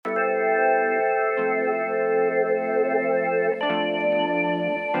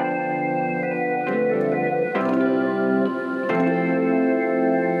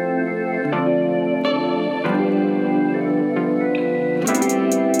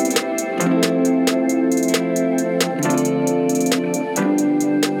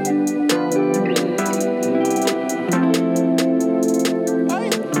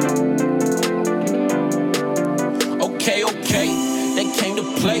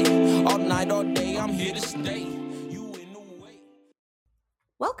All night, all day, I'm here to stay. You in the way.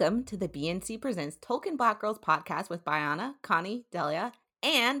 Welcome to the BNC Presents Tolkien Black Girls podcast with Bayana, Connie, Delia,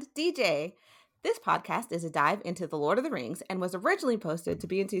 and DJ. This podcast is a dive into The Lord of the Rings and was originally posted to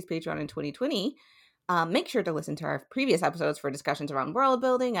BNC's Patreon in 2020. Make sure to listen to our previous episodes for discussions around world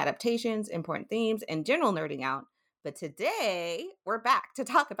building, adaptations, important themes, and general nerding out. But today, we're back to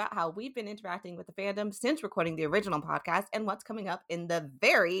talk about how we've been interacting with the fandom since recording the original podcast and what's coming up in the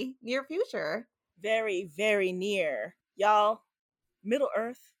very near future. Very, very near. Y'all, Middle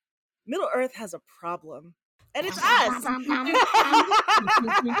Earth has a problem. And it's us. And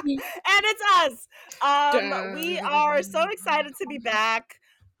it's us. We are so excited to be back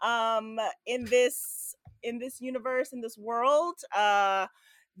in this universe, in this world.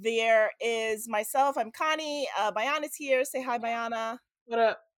 There is myself, I'm Connie. Bayana's here. Say hi, Bayana. What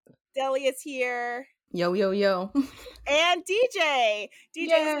up? Delia's here. Yo, yo, yo. And DJ. DJ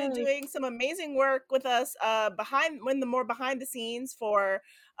has been Yay. doing some amazing work with us behind the scenes for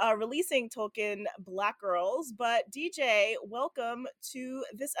releasing Tolkien Black Girls. But DJ, welcome to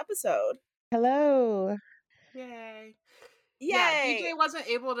this episode. Hello. Yay. Yay. Yeah,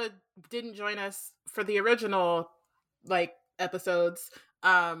 DJ didn't join us for the original episodes.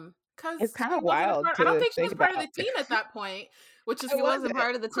 Cause It's kind she of wasn't a wild. I don't think she was think part of about. the team at that point, which is She wasn't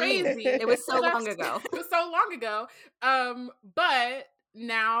part of the team. crazy. It was so That's- long ago. It was so long ago. But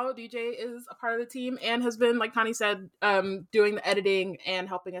now DJ is a part of the team and has been, like Connie said, doing the editing and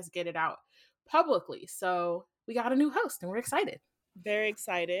helping us get it out publicly. So we got a new host and we're excited. Very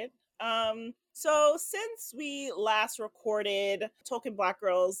excited. So since we last recorded Tolkien Black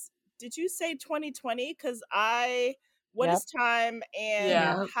Girls, did you say 2020? Because what is time and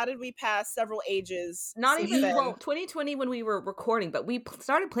Yeah. how did we pass several ages? Not since even then? 2020 when we were recording, but we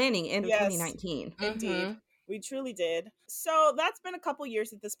started planning in Yes. 2019. Indeed. Mhm. We truly did. So that's been a couple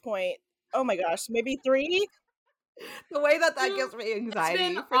years at this point. Oh my gosh, maybe 3? The way that Dude, gives me It's anxiety.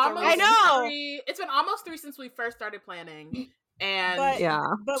 been for some almost I reason. know. It's been almost 3 since we first started planning. And But Yeah.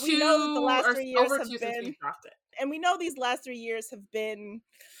 but we know that the last 3 years over have 2 since we been, dropped it. and we know these last 3 years have been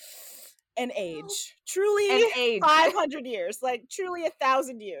an age. Truly An age. 500 years. Like truly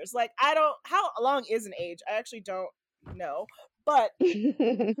 1,000 years. Like how long is an age? I actually don't know. But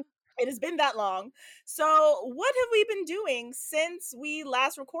it has been that long. So what have we been doing since we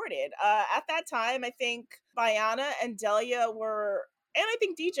last recorded? At that time, I think Bayana and Delia were, and I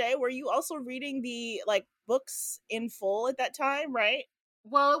think DJ, were you also reading the books in full at that time, right?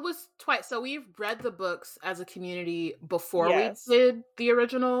 Well, it was twice. So we've read the books as a community before Yes. we did the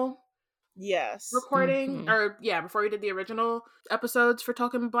original Yes. recording. Mhm. Before we did the original episodes for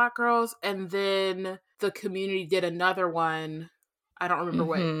Tolkien Black Girls. And then the community did another one. I don't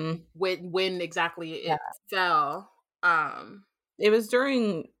remember Mhm. when exactly it fell. It was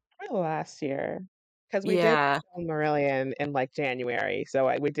during. Last year, because we Yeah. did Marillion in January,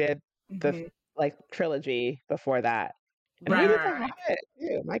 so we did the Mhm. trilogy before that. And Right, we did right, the right. Hobbit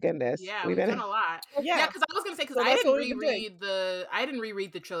too. My goodness, Yeah, we've we've been done a lot. Yeah. Yeah, because I was gonna say, because So I that's didn't what we've been doing. I didn't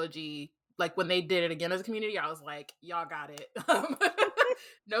reread the trilogy when they did it again as a community. I was like, y'all got it.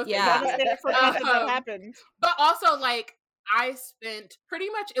 No, Yeah. thank you. I forgot that happened. But also, I spent pretty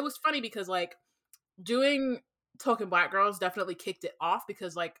much. It was funny because doing Tolkien Black Girls definitely kicked it off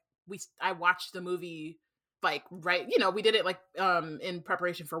because I watched the movie we did it in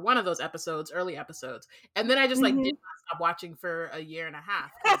preparation for one of those early episodes, and then I just did not stop watching for a year and a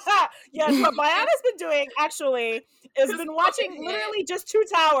half. Yes, what Bayana's been doing actually is Just been watching fucking literally just 2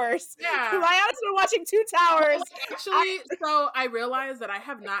 towers. Yeah. Bayana's been watching 2 towers. So I realized that I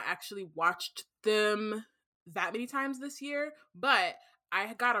have not actually watched them that many times this year, but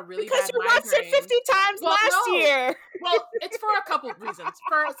I got a really Because bad you watched it migraine. 50 times last year. Well, it's for a couple of reasons.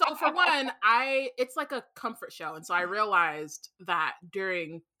 For one, it's like a comfort show, and so I realized that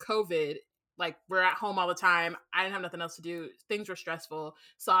during COVID, we're at home all the time. I didn't have nothing else to do. Things were stressful,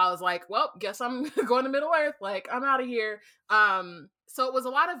 so I was like, "Well, guess I'm going to Middle Earth. I'm out of here." So it was a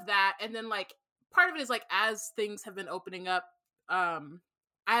lot of that, and then part of it is as things have been opening up, I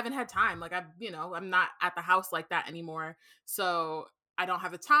haven't had time. I'm not at the house like that anymore, so I don't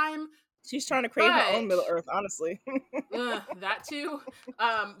have the time. She's trying to create her own Middle Earth, honestly. That too.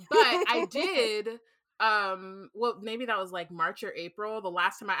 But I did. Well, maybe that was March or April. The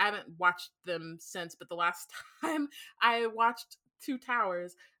last time I haven't watched them since, but the last time I watched 2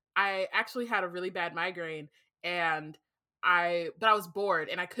 Towers, I actually had a really bad migraine, but I was bored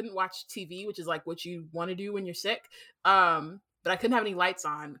and I couldn't watch TV, which is what you want to do when you're sick. but I couldn't have any lights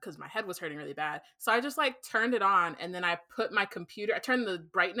on because my head was hurting really bad. So I just like turned it on, and then I put my computer, I turned the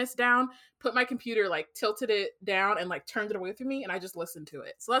brightness down, put my computer, like tilted it down and like turned it away from me, and I just listened to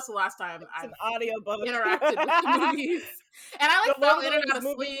it. So that's the last time It's I've an audiobook. interacted with the movies. And I like The Lord fell of the in and Rings out of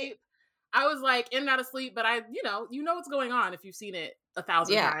movie. sleep. I was like in and out of sleep, but you know what's going on if you've seen it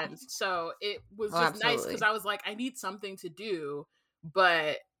 1,000 Yeah. times. So it was Oh, just nice absolutely. because I was like, I need something to do,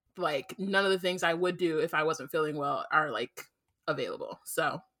 but like none of the things I would do if I wasn't feeling well are like available.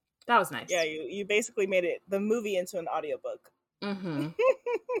 So that was nice. Yeah, you basically made the movie into an audiobook. Mm-hmm.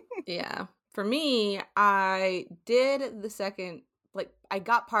 Yeah. For me, I did the second, like, I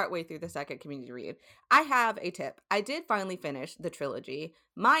got partway through the second community read. I have a tip. I did finally finish the trilogy.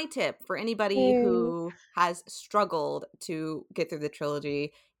 My tip for anybody who has struggled to get through the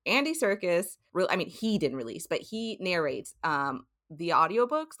trilogy, Andy Serkis, I mean, he didn't release, but he narrates the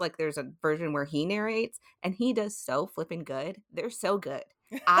audiobooks. Like, there's a version where he narrates, and he does so flipping good. They're so good.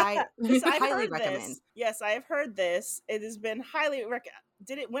 I I've highly heard recommend. this. Yes, I have heard this. It has been highly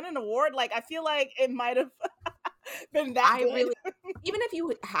did it win an award? Like, I feel like it might have been that good. Really, even if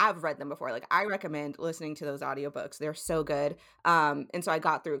you have read them before, like, I recommend listening to those audiobooks. They're so good. And so I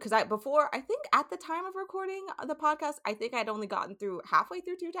got through, because I think at the time of recording the podcast, I think I'd only gotten through halfway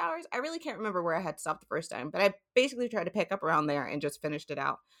through Two Towers. I really can't remember where I had stopped the first time, but I basically tried to pick up around there and just finished it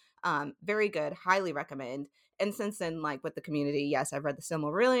out. Very good. Highly recommend. And since then, like with the community, yes, I've read the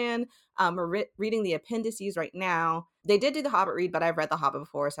Silmarillion. We're reading the appendices right now. They did do the Hobbit read, but I've read the Hobbit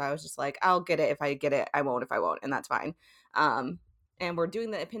before, so I was just like, I'll get it if I get it. I won't if I won't, and that's fine. And we're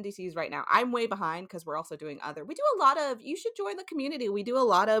doing the appendices right now. I'm way behind because we're also doing we do a lot of, you should join the community. We do a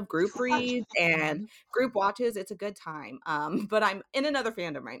lot of group reads and group watches. It's a good time. But I'm in another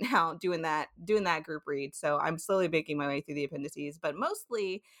fandom right now doing that group read. So I'm slowly making my way through the appendices, but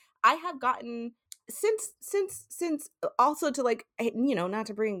mostly I have gotten since also to, like, you know, not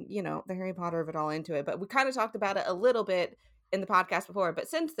to bring, you know, the Harry Potter of it all into it, but we kind of talked about it a little bit in the podcast before, but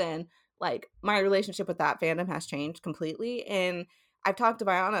since then, like, my relationship with that fandom has changed completely. And I've talked to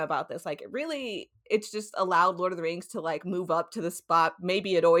Biana about this. Like, it's just allowed Lord of the Rings to, like, move up to the spot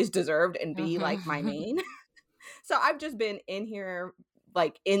maybe it always deserved and be like my main. So I've just been in here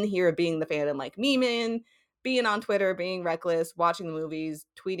being the fandom, like memeing, being on Twitter, being reckless, watching the movies,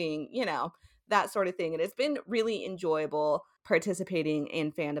 tweeting, you know, that sort of thing. And it's been really enjoyable participating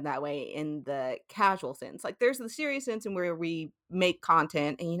in fandom that way, in the casual sense. Like, there's the serious sense in where we make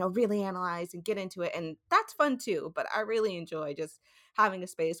content and, you know, really analyze and get into it. And that's fun too. But I really enjoy just having a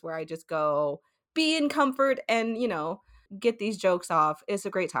space where I just go be in comfort and, you know, get these jokes off. It's a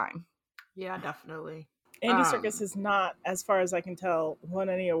great time. Yeah, definitely. Andy Serkis has not, as far as I can tell, won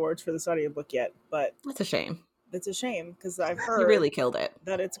any awards for this audiobook yet, but That's a shame. it's a shame because I've heard He really killed it.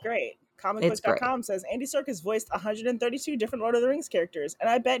 that it's great. It's great. Comicbook.com says Andy Serkis voiced 132 different Lord of the Rings characters, and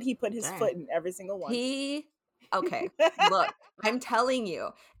I bet he put his foot in every single one. Okay, look, I'm telling you,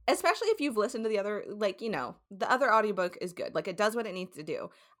 especially if you've listened to the other, like, you know, the other audiobook is good. Like, it does what it needs to do.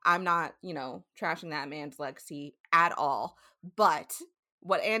 I'm not, you know, trashing that man's legacy at all. But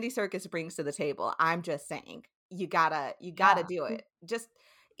what Andy Serkis brings to the table, I'm just saying, you gotta do it. Just,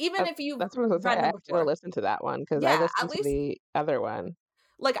 even if you've That's what I was read gonna say. I them have to go before. listen to that one because Yeah, I at listened to least, the other one.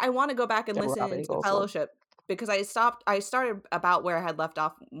 like, I want to go back and The listen Robin to the Eagles one. Fellowship, because I started about where I had left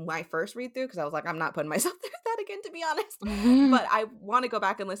off my first read through, because I was like, I'm not putting myself through that again, to be honest. But I want to go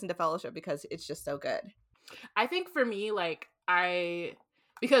back and listen to Fellowship because it's just so good. I think for me, like,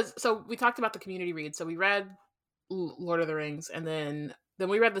 because so we talked about the community read. So we read Lord of the Rings, and then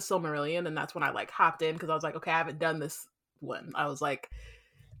we read the Silmarillion, and that's when I like hopped in because I was like, okay, I haven't done this one. I was like,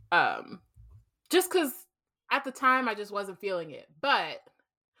 just because at the time I just wasn't feeling it. But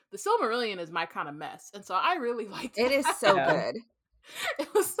the Silmarillion is my kind of mess, and so I really liked it. It is so Yeah. good.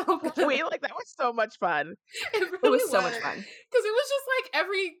 It was so good. Wait, like that was so much fun. It really It was so much fun. because it was just like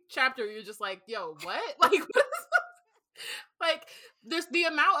every chapter you're just like, yo, what? Like, what is this? Like, there's the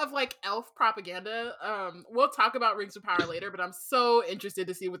amount of like elf propaganda. We'll talk about Rings of Power later, but I'm so interested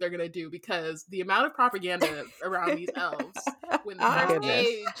to see what they're gonna do because the amount of propaganda around these elves when the first Goodness.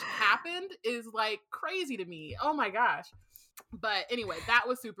 age happened is like crazy to me. Oh my gosh. But anyway, that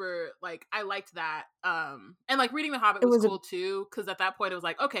was super, like, I liked that. And like reading The Hobbit was cool too, because at that point it was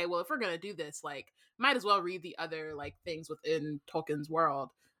like, okay, well, if we're gonna do this, like, might as well read the other like things within Tolkien's world.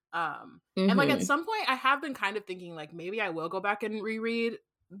 And like at some point I have been kind of thinking like maybe I will go back and reread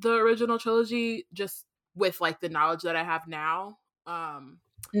the original trilogy just with like the knowledge that I have now.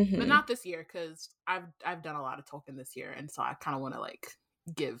 But not this year because I've done a lot of Tolkien this year, and so I kind of want to like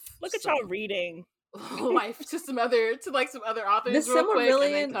give. Look at y'all reading. life to some other authors The real quick and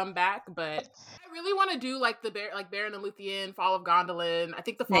then Silmarillion- come back. But I really want to do like Baron and Luthien, Fall of Gondolin. I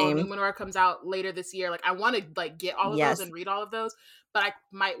think the Fall Same. of Numenor comes out later this year. Like I want to like get all of Yes. those and read all of those, but I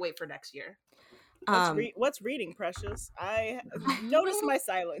might wait for next year. What's reading, Precious? I notice my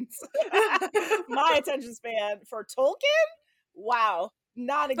silence. My attention span for Tolkien? Wow. But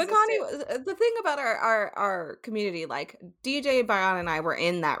Non-existent. Connie, the thing about our community, like DJ, Bayan, and I were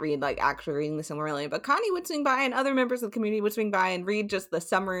in that read, like actually reading the Silmarillion, but Connie would swing by and other members of the community would swing by and read just the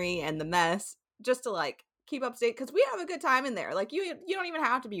summary and the mess just to like keep up to date, because we have a good time in there. Like you don't even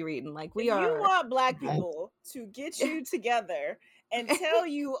have to be reading. Like if you want Black people to get you together and tell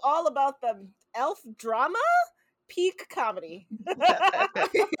you all about the elf drama, peak comedy. Peak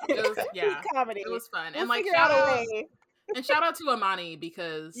comedy. It was fun. We'll and like figure out a way. And shout out to Amani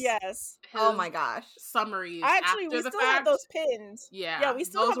because yes. Oh my gosh. Summaries. Actually, after we the still fact, have those pinned. Yeah, we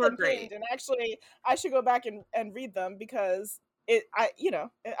still those have were them great. pinned. And actually, I should go back and read them because I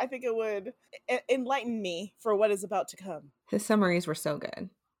think it would enlighten me for what is about to come. His summaries were so good.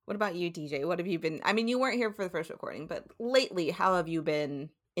 What about you, DJ? What have you been? I mean, you weren't here for the first recording, but lately, how have you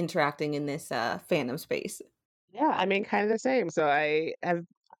been interacting in this fandom space? Yeah, I mean, kind of the same. So I have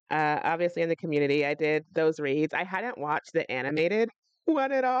obviously in the community, I did those reads. I hadn't watched the animated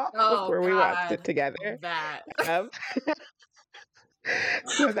one at all before we watched it together. That.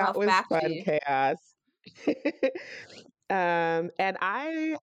 So that was fun backseat. chaos. And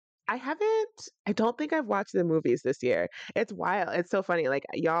I don't think I've watched the movies this year. It's wild. It's so funny. Like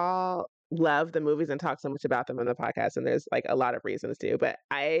y'all love the movies and talk so much about them on the podcast, and there's like a lot of reasons to, but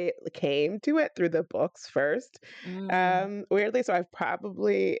I came to it through the books first. Weirdly, so I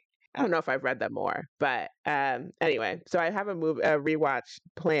don't know if I've read them more, but anyway, so I have a rewatch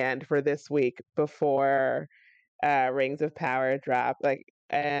planned for this week before Rings of Power drop,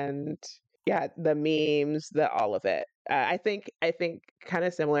 and yeah, the memes, all of it. I think kind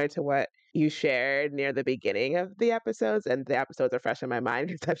of similar to what you shared near the beginning of the episodes, and the episodes are fresh in my mind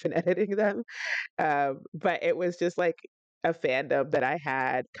because I've been editing them. But it was just like a fandom that I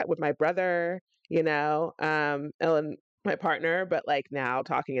had with my brother, and my partner, but like now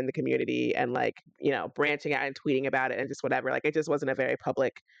talking in the community and like, branching out and tweeting about it and just whatever. Like it just wasn't a very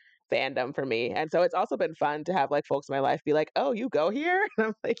public fandom for me. And so it's also been fun to have like folks in my life be like, oh, you go here? And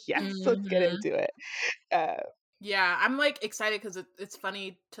I'm like, yes, let's get into it. Yeah, I'm like excited because it's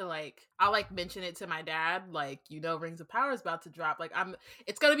funny to like, I'll like mention it to my dad, like, Rings of Power is about to drop. Like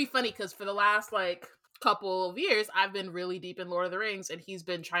it's gonna be funny because for the last like couple of years, I've been really deep in Lord of the Rings and he's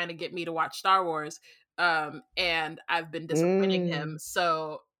been trying to get me to watch Star Wars. And I've been disappointing him.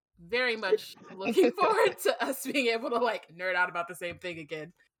 So very much looking forward to us being able to like nerd out about the same thing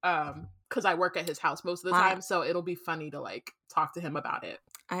again. Because I work at his house most of the time, so it'll be funny to like talk to him about it.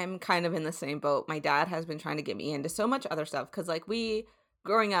 I'm kind of in the same boat. My dad has been trying to get me into so much other stuff because like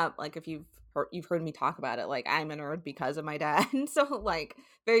growing up, like if you've heard me talk about it, like I'm a nerd because of my dad. And so like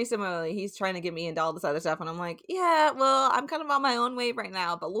very similarly, he's trying to get me into all this other stuff and I'm like, yeah, well, I'm kind of on my own wave right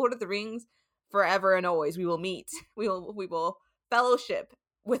now, but Lord of the Rings, forever and always we will meet. We will fellowship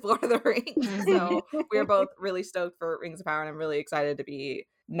with Lord of the Rings. So we're both really stoked for Rings of Power and I'm really excited to be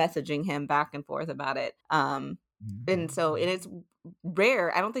messaging him back and forth about it. And so it is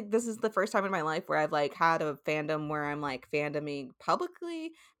rare. I don't think this is the first time in my life where I've like had a fandom where I'm like fandoming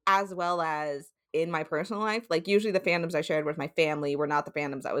publicly as well as in my personal life. Like usually the fandoms I shared with my family were not the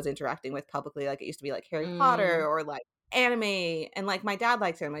fandoms I was interacting with publicly. Like it used to be like Harry Potter or like anime, and like my dad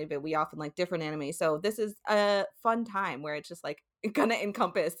likes anime, but we often like different anime. So this is a fun time where it's just like gonna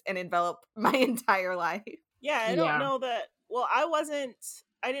encompass and envelop my entire life. Yeah, I don't know that. Well,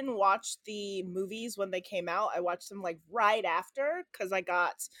 I didn't watch the movies when they came out. I watched them like right after because I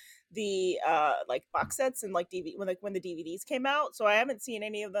got the like box sets and like when the DVDs came out. So I haven't seen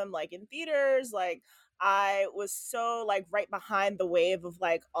any of them like in theaters. Like I was so like right behind the wave of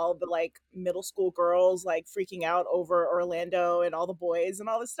like all the like middle school girls like freaking out over Orlando and all the boys and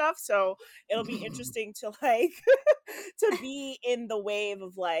all this stuff. So it'll be interesting to like to be in the wave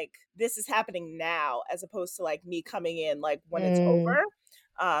of like this is happening now as opposed to like me coming in like when it's over.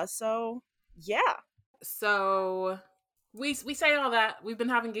 So yeah. So we say all that. We've been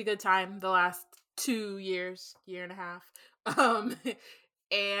having a good time the last 2 years, year and a half.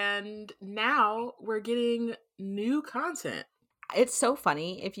 And now we're getting new content. It's so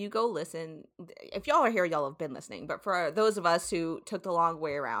funny. If you go listen, if y'all are here, y'all have been listening. But for those of us who took the long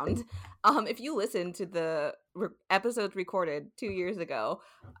way around, if you listen to the episodes recorded 2 years ago,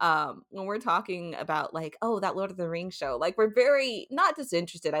 when we're talking about like, oh, that Lord of the Rings show, like we're very not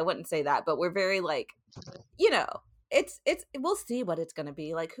disinterested. I wouldn't say that, but we're very like, we'll see what it's gonna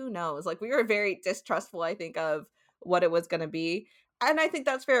be. Like, who knows? Like, we were very distrustful, I think, of what it was gonna be. And I think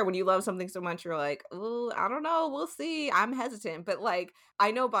that's fair when you love something so much, you're like, oh, I don't know, we'll see. I'm hesitant. But like,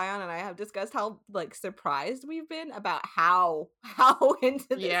 I know Bayan and I have discussed how like surprised we've been about how into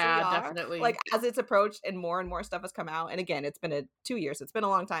this we Yeah, are. definitely. Like, as it's approached and more stuff has come out. And again, it's been 2 years. It's been a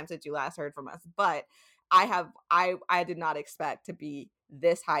long time since you last heard from us. But I did not expect to be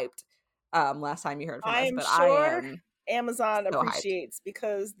this hyped last time you heard from us. I'm But I sure am Amazon so hyped. appreciates,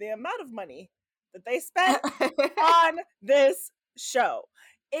 because the amount of money that they spent on this show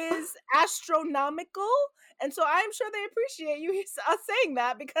is astronomical, and so I'm sure they appreciate you us saying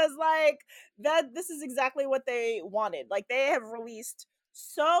that, because like that this is exactly what they wanted. Like, they have released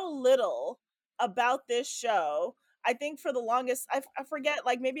so little about this show. I think for the longest, I forget,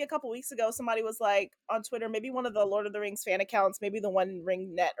 like maybe a couple weeks ago, somebody was like on Twitter, maybe one of the Lord of the Rings fan accounts, maybe the One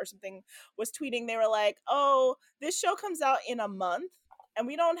Ring Net or something, was tweeting. They were like, "Oh, this show comes out in a month, and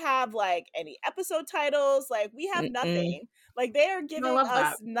we don't have like any episode titles. Like, we have Mm-mm. nothing. Like, they are I giving love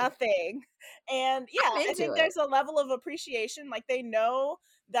us that. nothing." And yeah, I'm I into think it. there's a level of appreciation. Like, they know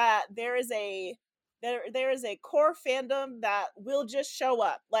that there is a core fandom that will just show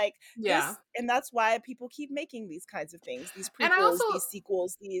up. Like Yeah. this, and that's why people keep making these kinds of things, these And I prequels, also these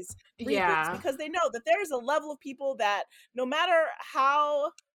sequels, these reboots, yeah. because they know that there's a level of people that no matter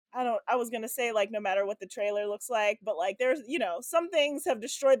how I was gonna say like no matter what the trailer looks like, but like there's some things have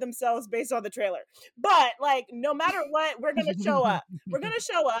destroyed themselves based on the trailer. But like no matter what, we're gonna show up. We're gonna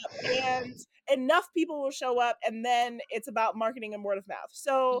show up, and enough people will show up, and then it's about marketing and word of mouth.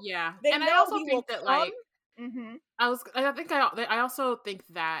 So Yeah. they And I know also we will think that come. like Mm-hmm. I also think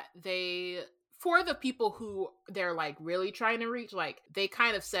that they, for the people who they're like really trying to reach, like they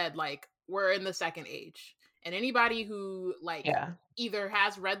kind of said like we're in the second age, and anybody who like Yeah. either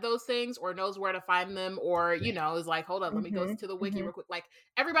has read those things or knows where to find them, or is like, hold on, let me go to the wiki real quick. Like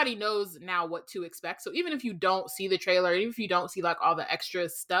everybody knows now what to expect. So even if you don't see the trailer, even if you don't see like all the extra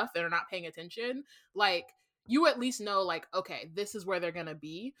stuff and are not paying attention, like you at least know like, okay, this is where they're gonna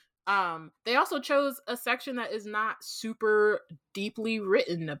be. They also chose a section that is not super deeply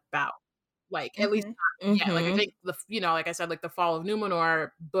written about, like at least not yet. Like I think like I said, like the Fall of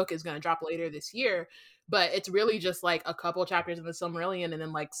Numenor book is going to drop later this year, but it's really just like a couple chapters in the Silmarillion and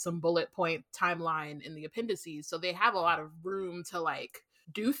then like some bullet point timeline in the appendices. So they have a lot of room to like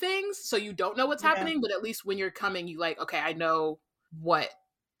do things. So you don't know what's happening, but at least when you're coming, you like, okay, I know what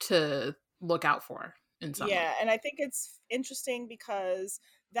to look out for in some way. And I think it's interesting because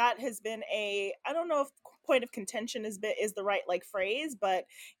that has been I don't know if point of contention is the right like phrase, but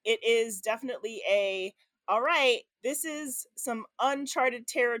it is definitely all right, this is some uncharted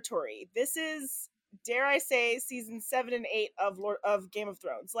territory. This is, dare I say, season 7 and 8 of Game of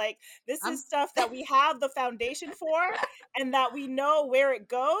Thrones. Like, this is stuff that we have the foundation for, and that we know where it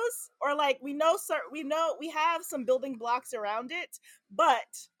goes, or like we know we have some building blocks around it,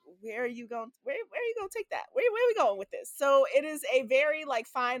 but where are you going? Where are you going to take that? Where are we going with this? So it is a very like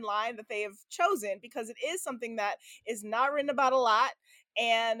fine line that they have chosen, because it is something that is not written about a lot,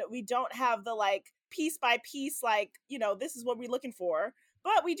 and we don't have the like piece by piece like this is what we're looking for,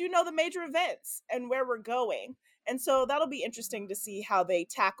 but we do know the major events and where we're going, and so that'll be interesting to see how they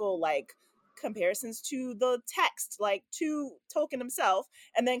tackle like comparisons to the text, like to Tolkien himself,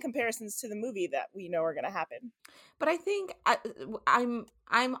 and then comparisons to the movie that we know are going to happen. But I think I'm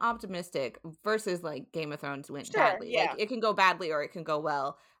optimistic versus like Game of Thrones went Sure, badly. yeah. Like it can go badly or it can go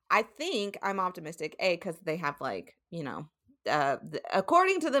well. I think I'm optimistic, because they have like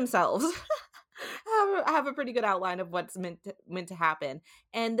according to themselves, have a pretty good outline of what's meant to happen,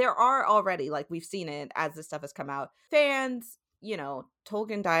 and there are already, like we've seen it as this stuff has come out, fans,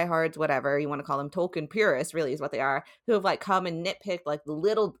 Tolkien diehards, whatever you want to call them, Tolkien purists really is what they are, who have like come and nitpicked like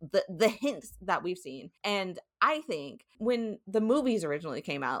the hints that we've seen. And I think when the movies originally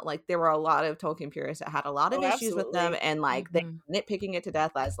came out, like there were a lot of Tolkien purists that had a lot of issues with them, and like they were nitpicking it to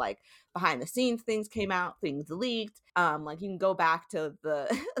death as like behind the scenes things came out, things leaked. Like you can go back to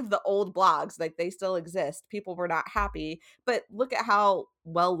the old blogs, like they still exist. People were not happy, but look at how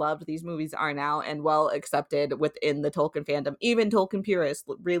well loved these movies are now and well accepted within the Tolkien fandom. Even Tolkien purists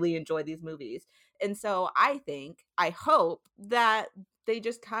really enjoy these movies. And so I hope that they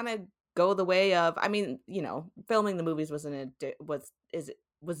just kind of go the way of, I mean, filming the movies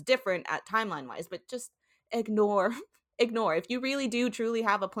was different at timeline wise, but just ignore if you really do truly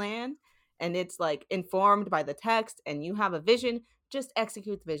have a plan and it's like informed by the text and you have a vision, just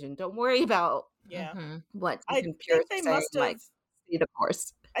execute the vision. Don't worry about what I Tolkien think purists they are saying, must have like see the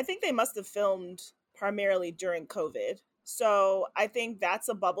course. I think they must have filmed primarily during COVID. So I think that's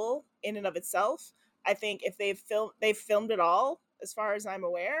a bubble in and of itself. I think if they've filmed it all, as far as I'm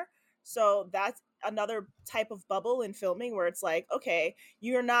aware. So that's another type of bubble in filming where it's like, okay,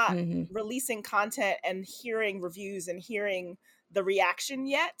 you're not Mm-hmm. releasing content and hearing reviews and hearing the reaction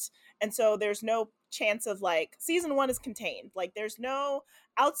yet. And so there's no chance of like season 1 is contained. Like there's no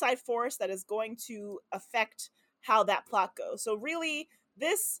outside force that is going to affect how that plot goes. So really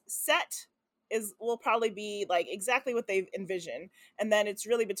this set will probably be like exactly what they've envisioned. And then it's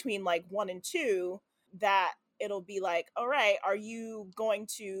really between like 1 and 2 that it'll be like, all right, are you going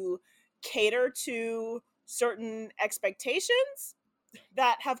to cater to certain expectations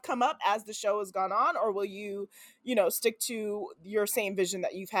that have come up as the show has gone on, or will you, stick to your same vision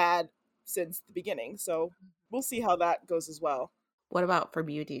that you've had since the beginning? So we'll see how that goes as well. What about from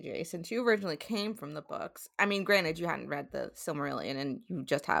you, DJ? Since you originally came from the books, I mean, granted, you hadn't read the Silmarillion and you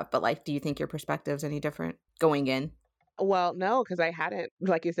just have, but like, do you think your perspective's any different going in? Well, no, because I hadn't,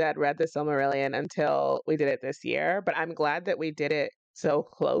 like you said, read the Silmarillion until we did it this year. But I'm glad that we did it so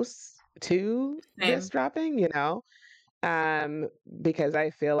close to this Same. dropping, um, because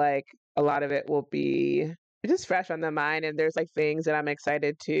I feel like a lot of it will be just fresh on the mind, and there's like things that I'm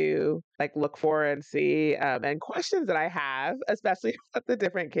excited to like look for and see, and questions that I have, especially with the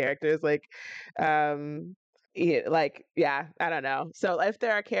different characters. Yeah, I don't know. So if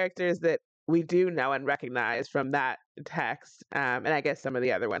there are characters that we do know and recognize from that text, and I guess some of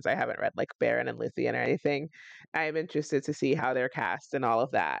the other ones I haven't read, like Baron and Luthien or anything, I'm interested to see how they're cast and all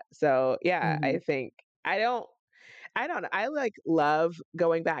of that. So yeah, Mhm. I think I don't know. I like love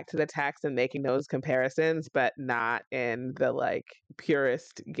going back to the text and making those comparisons, but not in the like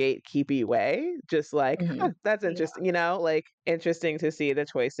purest gatekeepy way. Just like, huh, Mhm. that's Yeah. interesting, like interesting to see the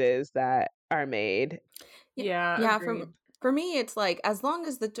choices that are made. Yeah, Yeah, agreed. for me, it's like as long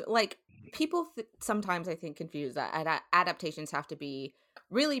as like people sometimes I think confuse that adaptations have to be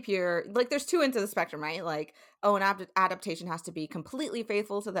really pure. Like there's two ends of the spectrum, right? Like oh, an adaptation has to be completely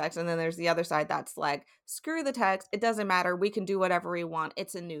faithful to the text, and then there's the other side that's like screw the text, it doesn't matter, we can do whatever we want,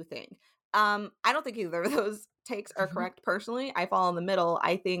 it's a new thing. I don't think either of those takes are correct. Personally, I fall in the middle.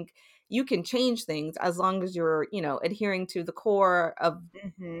 I think you can change things as long as you're adhering to the core of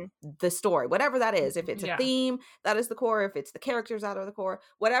Mm-hmm. the story, whatever that is. If it's a Yeah. theme, that is the core. If it's the characters that are the core,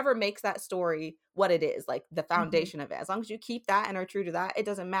 whatever makes that story what it is, like the foundation of it. As long as you keep that and are true to that, it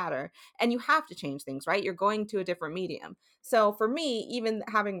doesn't matter. And you have to change things, right? You're going to a different medium. So for me, even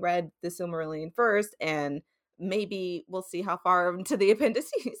having read the Silmarillion first, and maybe we'll see how far into the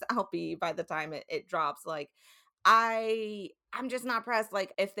appendices I'll be by the time it drops. Like I'm just not pressed.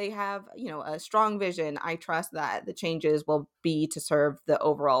 Like if they have, a strong vision, I trust that the changes will be to serve the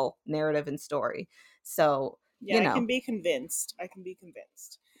overall narrative and story. So, Yeah, I can be convinced.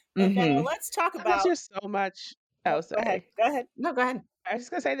 And then mhm. let's talk And there's about. just so much. Oh, Oh, go ahead. sorry. Go ahead. No, go ahead. I was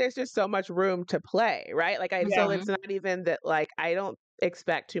just gonna say there's just so much room to play, right? So Yeah. it's not even that like I don't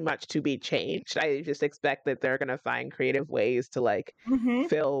expect too much to be changed. I just expect that they're gonna find creative ways to like Mm-hmm.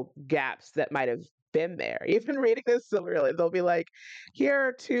 fill gaps that might have been there. Even reading this Silmarillion, they'll be like, here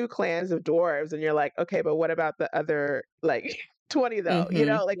are two clans of dwarves, and you're like, okay, but what about the other like 20 though?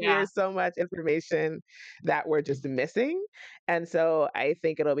 Mhm. Like Yeah. there's so much information that we're just missing. And so I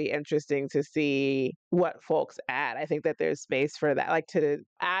think it'll be interesting to see what folks add. I think that there's space for that, like to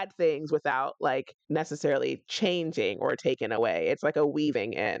add things without like necessarily changing or taking away. It's like a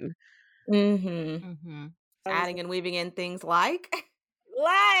weaving in. Mhm. Mm-hmm. Adding and weaving in things like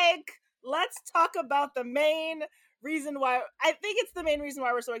Let's talk about the main reason why. I think it's the main reason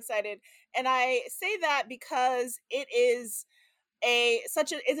why we're so excited. And I say that because it is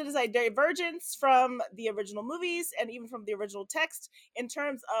it is a divergence from the original movies and even from the original text in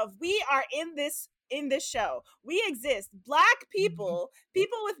terms of we are in this show. We exist. Black people,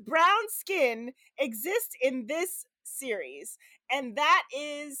 people with brown skin exist in this series. And that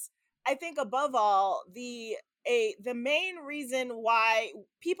is, I think, above all, the main reason why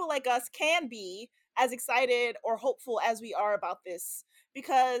people like us can be as excited or hopeful as we are about this.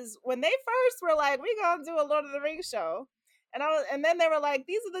 Because when they first were like, we're gonna do a Lord of the Rings show, and then they were like,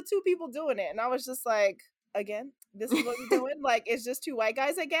 these are the two people doing it. And I was just like, again, this is what we're doing. Like, it's just two white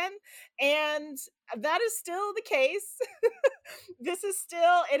guys again. And that is still the case.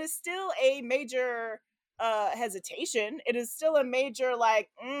 It is still a major hesitation. It is still a major like,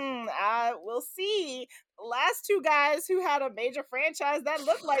 I will see. Last two guys who had a major franchise that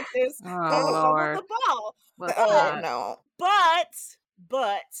looked like this kind of Oh fumbled Lord. the ball. Let's oh not. no. But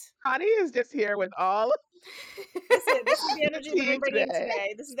Connie is just here with all listen, this is the the energy that tea I'm bringing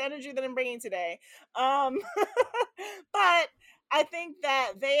today. today. Um, but I think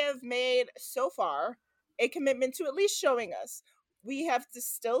that they have made so far a commitment to at least showing us we have to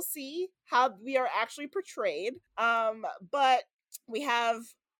still see how we are actually portrayed. But we have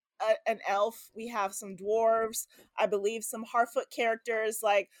an elf, we have some dwarves, I believe some Harfoot characters.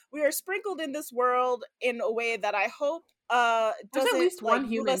 Like, we are sprinkled in this world in a way that I hope There's at doesn't least like one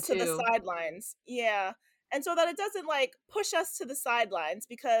move human us to the too. sidelines. Yeah. And so that it doesn't like push us to the sidelines,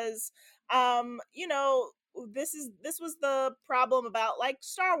 because you know, this was the problem about like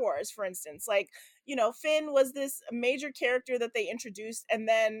Star Wars, for instance. Like, you know, Finn was this major character that they introduced and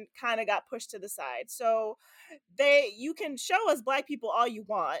then kind of got pushed to the side. So you can show us Black people all you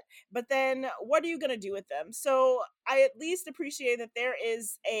want, but then what are you going to do with them? So I at least appreciate that there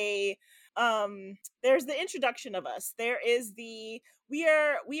is there's the introduction of us. There is the we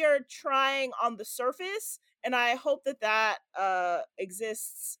are trying on the surface, and I hope that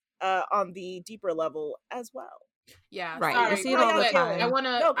exists on the deeper level as well. Yeah, Right. How You sorry, see it real all the quick. time. No, go I wanna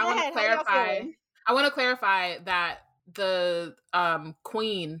ahead. How y'all clarify. feeling? I want to clarify that the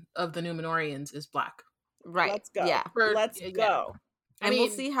queen of the Numenorians is Black. Right. Let's go. Yeah. Let's Yeah. go. I And mean,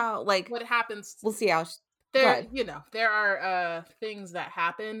 we'll see how, like, what happens we'll see how. Go there. ahead. You know, there are things that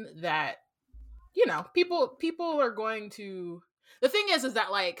happen that, you know, people are going to. The thing is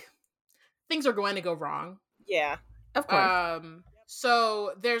that like things are going to go wrong. Yeah. Of course.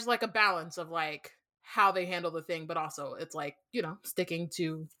 So there's like a balance of like how they handle the thing, but also it's like, you know, sticking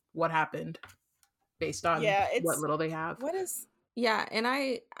to what happened based on what little they have. What is Yeah, and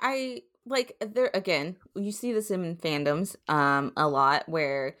I like, there again, you see this in fandoms a lot,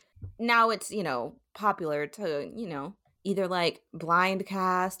 where now it's, you know, popular to, you know, either like blind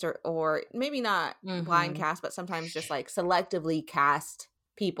cast or maybe not blind cast, but sometimes just like selectively cast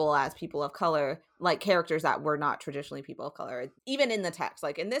people as people of color, like characters that were not traditionally people of color, even in the text.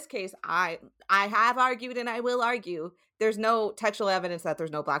 Like in this case, I have argued and I will argue there's no textual evidence that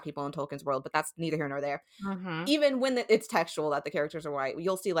there's no Black people in Tolkien's world, but that's neither here nor there. Even when it's textual that the characters are white,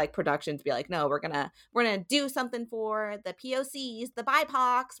 you'll see like productions be like, no, we're gonna do something for the POCs, the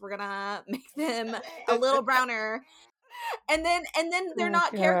BIPOCs, we're gonna make them a little browner. And then they're Oh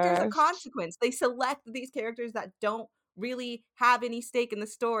not characters of gosh. consequence. They select these characters that don't really have any stake in the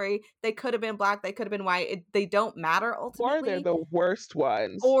story. They could have been Black, they could have been white. They don't matter Or ultimately. they're the worst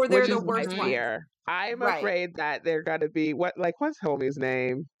ones, Or they're which the is my worst ones. fear. I'm Right. afraid that they're gonna be what's homie's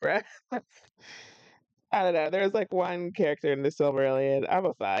name, right? I don't know. There's like one character in the Silmarillion. I'm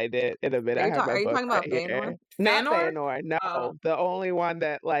gonna find it in a minute. I have my Are you book talking right about Feanor? here. Not Feanor? Feanor. No, Oh. the only one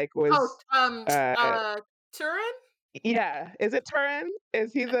that like was. Turin? Yeah, is it Turin?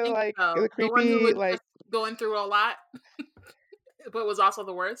 Is he I the think like so. the The one who creepy was like? just going through a lot, but was also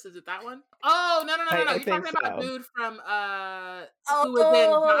the worst. Is it that one? Oh no! I You're think talking about so. dude from who was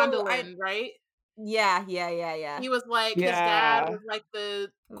in Gondolin, right? Yeah. He was like his dad Yeah, was like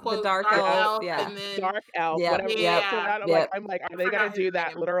the The quote dark dark elf, elf, yeah. and then dark elf, Yep, whatever yep, that's about. yep. I'm like, are I they gonna forgot his do that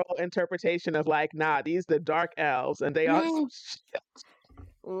name. literal interpretation of like, nah, these the dark elves, and they are.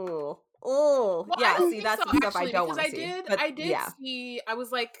 Ooh. Well, Yeah, I don't see, think that's so, the stuff I actually, don't because want to see. But I did yeah. see. I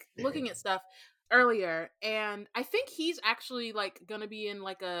was like looking at stuff earlier, and I think he's actually like gonna be in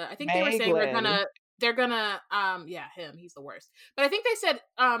like a. I think they were saying Maeglin. they're gonna yeah, him, he's the worst. But I think they said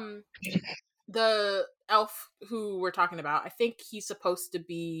the elf who we're talking about, I think he's supposed to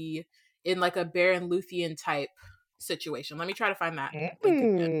be in like a Baron Luthien type situation. Let me try to find that link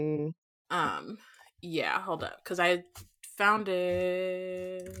again. Yeah, hold up, because I found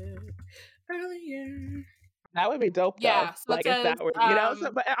it earlier. That would be dope, Yeah, though. so it Like if says that were,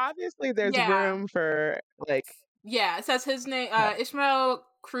 So, but obviously there's yeah. room for like. Yeah, it says his name Ishmael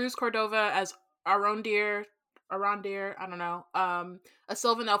Cruz Cordova as Arondir, I don't know. A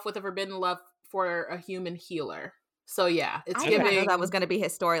Sylvan elf with a forbidden love for a human healer. So yeah, it's I giving. did not know that was going to be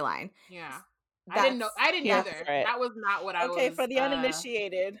his storyline. Yeah, I didn't Yeah, either. right. That was not what I was. Okay, for the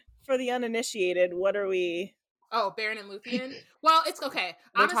uninitiated. For the uninitiated, what are we? Oh, Baron and Luthien. Well, it's okay.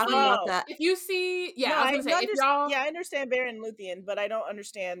 We're Honestly, talking about that. if you see, yeah, No, I was gonna say if y'all. Yeah, I understand Baron and Luthien, but I don't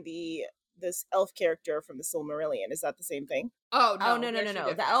understand this elf character from the Silmarillion. Is that the same thing? Oh no, no.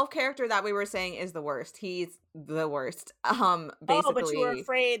 The elf character that we were saying is the worst. He's the worst. Basically. Oh, but you were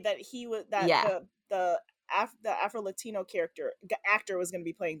afraid that he was the Afro-Latino actor was going to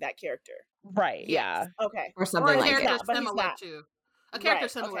be playing that character. Right. Yes. Yeah. Okay. Or something like that. But he's not. A character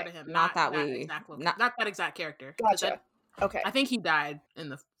Right, similar okay. to him. Not that exact character. Gotcha. Okay. I think he died in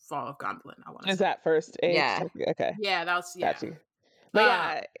the fall of Gondolin. I want to Is say. that first age? Yeah. Okay. Yeah, that was yeah. Gotcha. But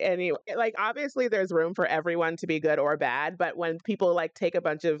yeah, anyway, like obviously there's room for everyone to be good or bad, but when people like take a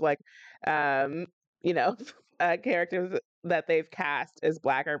bunch of like, you know, characters that they've cast as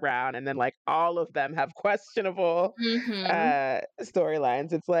Black or brown, and then like all of them have questionable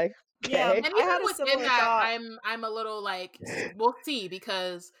storylines. It's like, Yeah, okay. And I even had a within similar that, thought. I'm a little like, we'll see,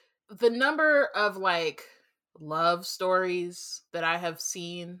 because the number of like love stories that I have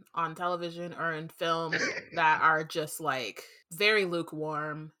seen on television or in film that are just like very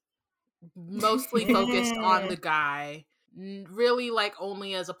lukewarm, mostly focused on the guy, really like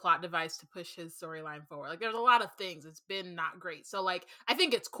only as a plot device to push his storyline forward. Like there's a lot of things, it's been not great. So like I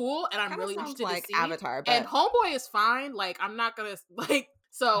think it's cool and I'm Kind of really sounds interested like to see. Avatar, And but Homeboy is fine. Like I'm not gonna like,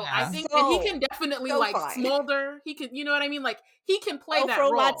 so I Yeah. think, and he So- can definitely so like fine. smolder. He can, you know what I mean? Like he can play that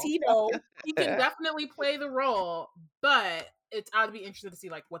Afro role. Latino. He can definitely play the role, but I'd be interested to see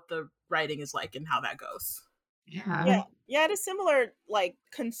like what the writing is like and how that goes. Yeah, I had a similar like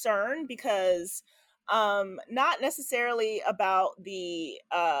concern because not necessarily about the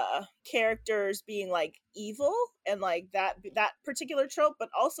characters being like evil and like that particular trope, but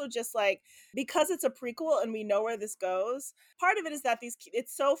also just like because it's a prequel and we know where this goes. Part of it is that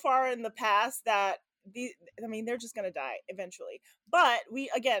it's so far in the past that they're just gonna die eventually. But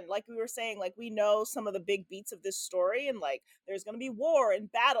we, again, like we were saying, like we know some of the big beats of this story, and like there's gonna be war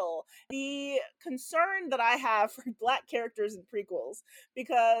and battle. The concern that I have for Black characters in prequels,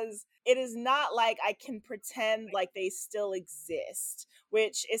 because it is not like I can pretend like they still exist,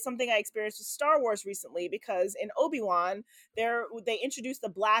 which is something I experienced with Star Wars recently, because in Obi-Wan, they introduced a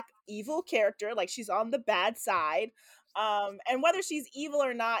Black evil character, like she's on the bad side. And whether she's evil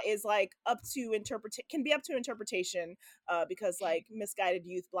or not is like can be up to interpretation, because like misguided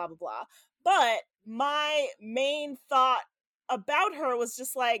youth, blah blah blah. But my main thought about her was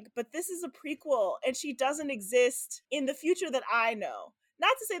just like, but this is a prequel and she doesn't exist in the future that I know.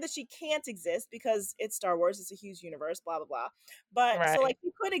 Not to say that she can't exist, because it's Star Wars, it's a huge universe, blah blah blah. But so like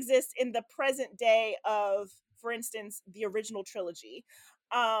she could exist in the present day of, for instance, the original trilogy.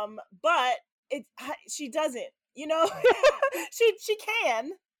 But she doesn't, you know. she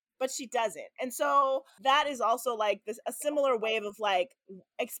can, but she doesn't. And so that is also like a similar wave of like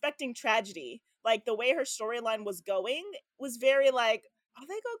expecting tragedy. Like the way her storyline was going was very like, are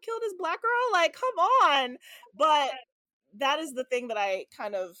they gonna kill this Black girl? Like, come on. But that is the thing that I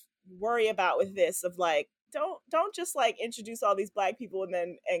kind of worry about with this, of like, don't just like introduce all these Black people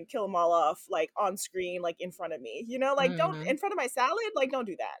and kill them all off like on screen, like in front of me, you know, like don't in front of my salad, like don't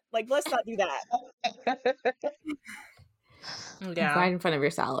do that, like let's not do that. Yeah, right in front of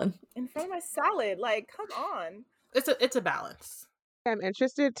your salad. In front of my salad, like come on. It's a balance. I'm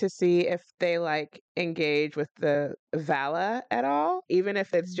interested to see if they like engage with the Vala at all, even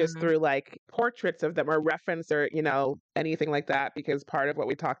if it's just through like portraits of them or reference or, you know, anything like that. Because part of what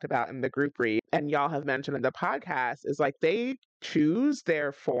we talked about in the group read and y'all have mentioned in the podcast is like they choose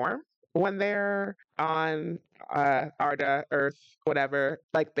their form when they're on Arda, Earth, whatever.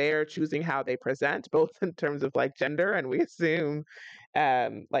 Like they're choosing how they present, both in terms of like gender, and we assume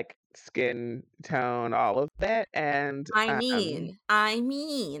like skin tone, all of it. And I mean.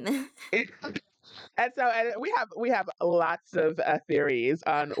 and so we have lots of theories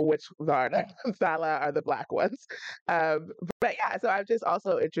on which Vala are the Black ones. But yeah, so I'm just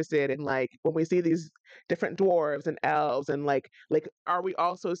also interested in like when we see these different dwarves and elves, and like are we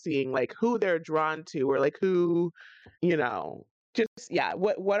also seeing like who they're drawn to, or like who, you know, just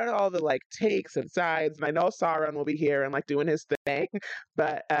what are all the like takes and sides? And I know Sauron will be here and like doing his thing,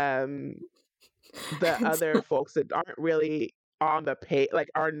 but the other folks that aren't really on the page, like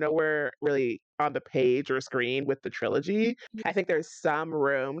are nowhere really on the page or screen with the trilogy. I think there's some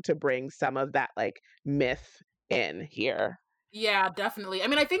room to bring some of that like myth in here. Yeah, definitely. I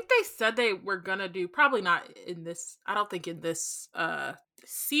mean, I think they said they were gonna do, probably not in this, I don't think in this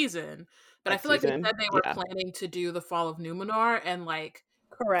season, but I feel like they said they were planning to do the Fall of Numenor, and like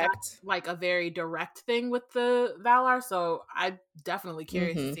correct, like a very direct thing with the Valar. So I'm definitely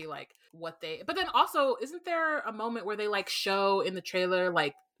curious to see like what they, but then also isn't there a moment where they like show in the trailer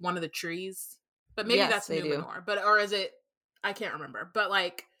like one of the trees? But maybe that's Numenor. But or is it, I can't remember. But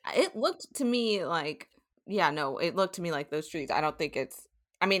like it looked to me like, it looked to me like those trees. I don't think it's,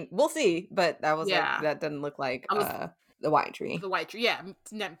 I mean, we'll see, but that was like, that doesn't look like the white tree. The white tree, yeah,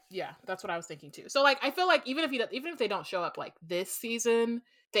 that's what I was thinking too. So like, I feel like even if they don't show up like this season,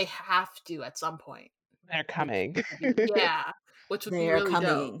 they have to at some point. They're coming. Yeah, which would be really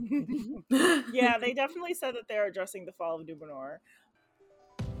coming. Dope. Yeah, they definitely said that they're addressing the Fall of Numenor.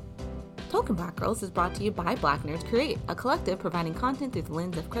 Tolkien Black Girls is brought to you by Black Nerds Create, a collective providing content through the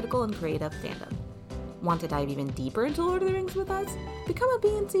lens of critical and creative fandom. Want to dive even deeper into Lord of the Rings with us? Become a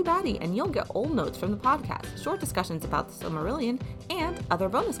BNC baddie and you'll get old notes from the podcast, short discussions about the Silmarillion, and other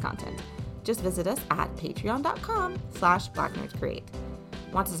bonus content. Just visit us at patreon.com/blacknerdscreate.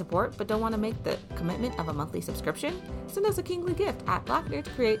 Want to support but don't want to make the commitment of a monthly subscription? Send us a kingly gift at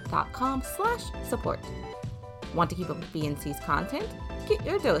blacknerdscreate.com/support. Want to keep up with BNC's content? Get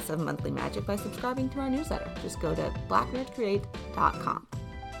your dose of monthly magic by subscribing to our newsletter. Just go to blacknerdscreate.com.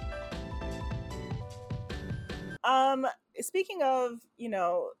 Speaking of,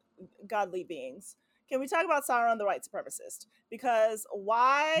 godly beings, can we talk about Sauron the White Supremacist? Because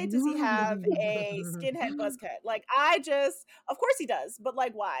why does he have a skinhead buzz cut? Like, of course he does, but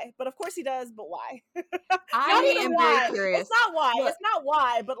like, why? But of course he does, but why? I am very curious. It's not why. Look. It's not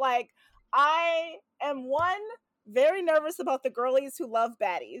why, but like, I am very nervous about the girlies who love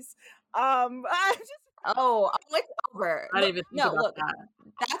baddies. It's over. I didn't even think about that.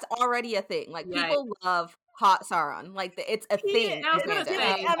 That's already a thing. Like, Yeah. people love hot Sauron. Like, it's a thing. I was gonna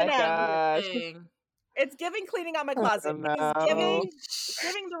say, Eminem. It's giving cleaning out my closet. It's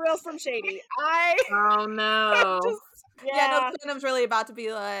giving the real Slim Shady. Oh no. Slim's really about to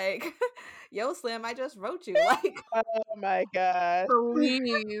be like, yo, Slim, I just wrote you. Like, oh my god.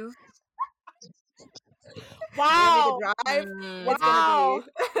 Please. Wow. Drive. Wow.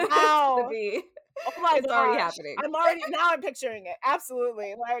 It's gonna be. Oh my god. It's already happening. I'm picturing it.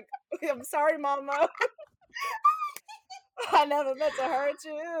 Absolutely. Like, I'm sorry, mama. I never meant to hurt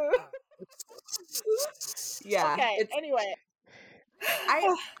you. Yeah. Okay. Anyway.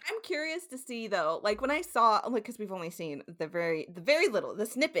 I'm curious to see though, like when I saw, like, because we've only seen the very little, the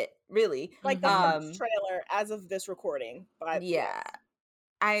snippet, really, like the first trailer as of this recording. But we've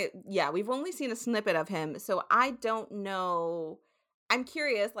only seen a snippet of him, so I don't know. I'm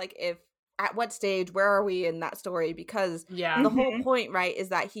curious, like, if at what stage, where are we in that story? Because the whole point, right, is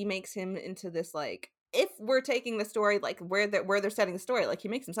that he makes him into this, like, if we're taking the story, like, where they're setting the story, like, he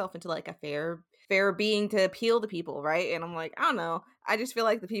makes himself into, like, a fair being to appeal to people, right? And I'm like, I don't know. I just feel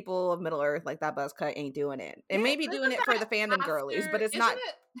like the people of Middle Earth, like, that buzz cut ain't doing it. It may be doing it for the fandom girlies, but it's not.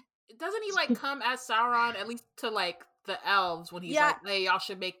 Doesn't he, like, come as Sauron, at least to, like, the elves, when he's like, hey, y'all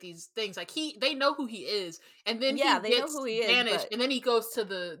should make these things. Like, they know who he is. And then they know who he is, and then he goes to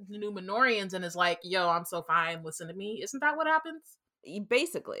the Numenorians and is like, yo, I'm so fine, listen to me. Isn't that what happens?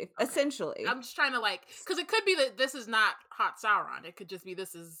 Basically, okay. Essentially. I'm just trying to, like, because it could be that this is not hot Sauron. It could just be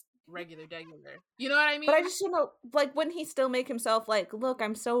this is regular. You know what I mean? But I just don't know, like, wouldn't he still make himself like, look,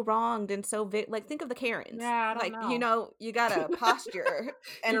 I'm so wronged and so like, think of the Karens. Yeah, I don't know. You gotta posture,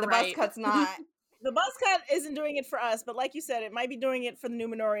 and the buzz cut's not. The buzz cut isn't doing it for us, but like you said, it might be doing it for the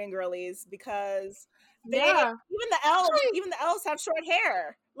Numenorian girlies because even the elves have short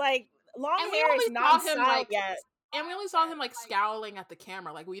hair. Like, long hair is not style yet. And we only saw him, like, scowling at the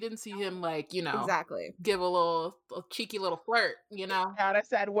camera. Like, we didn't see him, like, exactly give a cheeky little flirt, God, I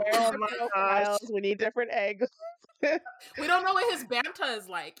said, where are the profiles? We need different eggs. We don't know what his banta is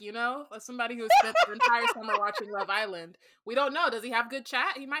like, as somebody who spent the entire summer watching Love Island. We don't know. Does he have good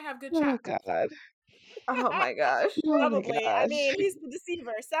chat? He might have good chat. Oh, God. Oh my gosh. Probably. I mean, he's the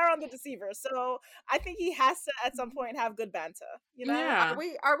deceiver, Sauron the deceiver. So I think he has to at some point have good banta. Yeah.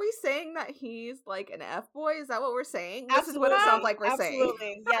 Are we saying that he's like an F boy? Is that what we're saying? This is what it sounds like we're saying.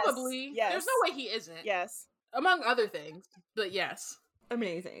 Probably. Yes. There's no way he isn't. Yes. Among other things. But yes.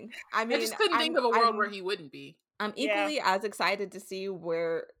 Amazing. I mean, I just couldn't think of a world where he wouldn't be. I'm equally as excited to see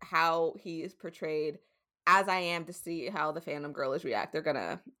how he is portrayed as I am to see how the fandom girlies react. They're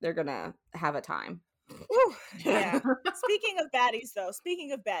gonna have a time. Yeah. Speaking of baddies,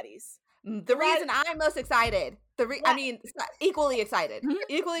 the reason I'm most excited, equally excited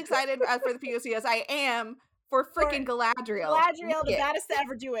as for the POC as I am for freaking Galadriel. Galadriel, the baddest to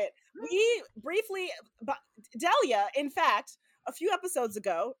ever do it. We briefly, Delia, in fact, a few episodes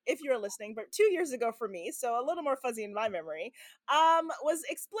ago, if you're listening, but 2 years ago for me, so a little more fuzzy in my memory, was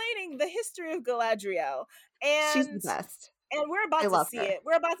explaining the history of Galadriel. And she's the best. And we're about to see it.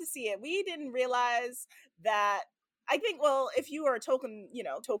 We're about to see it. We didn't realize that. I think, well, if you are a Tolkien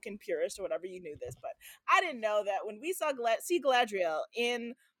purist or whatever, you knew this, but I didn't know that when we see Galadriel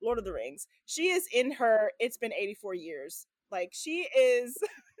in Lord of the Rings, she is in her, it's been 84 years. Like, she is,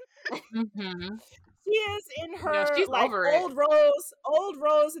 she is in her, she's like, over old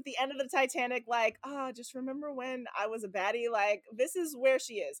Rose at the end of the Titanic, like, just remember when I was a baddie? Like, this is where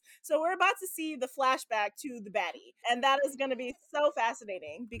she is. So we're about to see the flashback to the baddie, and that is going to be so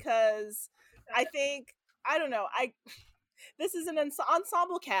fascinating because I think, I don't know, this is an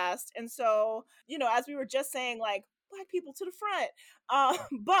ensemble cast, and so, as we were just saying, like, Black people to the front,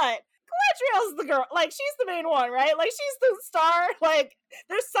 but Galadriel's the girl. Like, she's the main one, right? Like, she's the star. Like,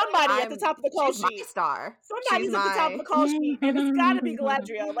 there's somebody at the top of the call she's my sheet. star. Somebody's at the top of the call sheet, and it's got to be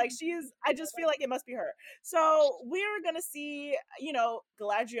Galadriel. Like, I just feel like it must be her. So we're gonna see,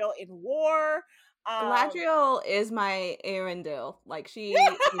 Galadriel in war. Galadriel is my Arendelle. Like, she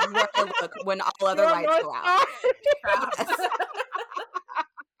is where I look when all other Your lights North go out. Star. Yes.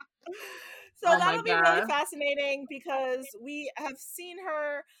 So Oh my that'll be really God. fascinating because we have seen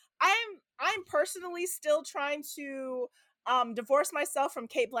her. I'm personally still trying to divorce myself from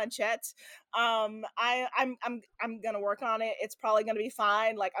Kate Blanchett. I'm gonna work on it. It's probably gonna be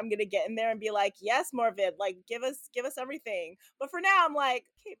fine. Like, I'm gonna get in there and be like, yes, Morvid, like, give us everything. But for now, I'm like,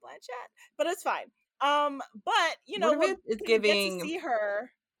 Kate Blanchett, but it's fine. But Morvid we'll is get to giving. see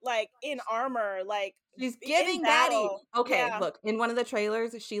her like in armor, like She's in giving baddie. battle. Okay, Yeah. look, in one of the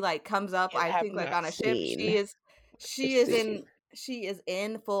trailers, she like comes up, I I've think like not on a ship. seen She is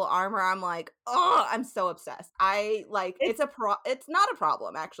in full armor. I'm like, oh, I'm so obsessed. It's not a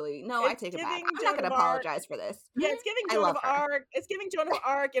problem, actually. No, I It's take it back. giving I'm not Joan gonna of Arc. apologize for this. Yeah, it's giving I Joan love of her. Arc. It's giving Joan of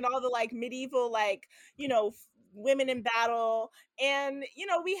Arc and all the like medieval, like, women in battle. And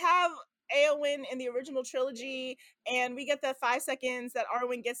we have Eowyn in the original trilogy, and we get that 5 seconds that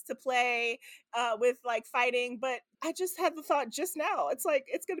Arwen gets to play with like fighting. But I just had the thought just now. It's like,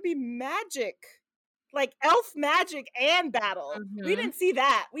 it's gonna be magic. Like elf magic and battle. We didn't see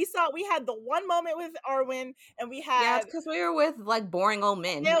that. We had the one moment with Arwen, and we Yeah, it's had because we were with like boring old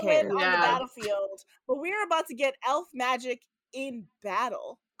men. Who Eowyn cares? on the Yeah. battlefield, but we're about to get elf magic in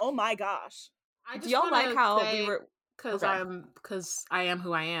battle. Oh my gosh. I Do just y'all like wanna how say, we were? because Okay. I am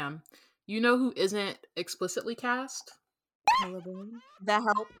who I am. You know who isn't explicitly cast? The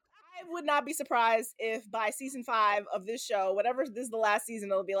help. I would not be surprised if by season 5 of this show, whatever this is the last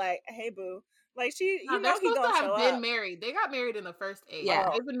season, it'll be like, hey boo. Like, No, they're he supposed gonna to show have been up. married. They got married in the first age. Yeah.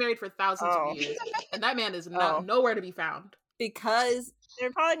 They've been married for thousands Oh. of years, and that man is Oh. nowhere to be found. Because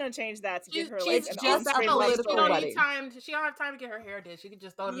They're probably gonna change that to give her like she's an just a on-screen love political She don't story. need time. She don't have time to get her hair did. She could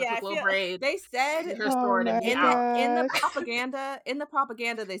just throw it in Yeah, a I quick little feel- braid. they said Get her sword and be in out. the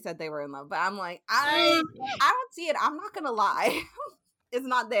propaganda they said they were in love, but I'm like, I don't see it. I'm not gonna lie. It's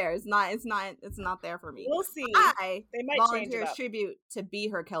not there. It's not there for me. We'll see. I They might change it volunteer up. tribute to be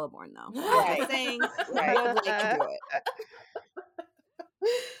her Celeborn though. Right. Just saying, Right. would like to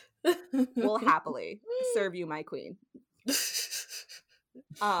do it. Will happily serve you, my queen.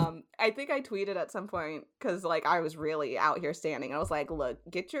 I think I tweeted at some point because like I was really out here standing. I was like, look,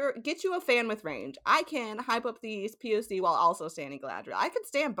 get you a fan with range. I can hype up these POC while also standing Galadriel. I can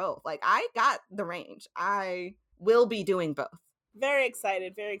stand both. Like, I got the range. I will be doing both. Very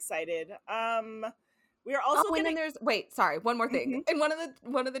excited. Very excited. We are also and then there's one more thing. In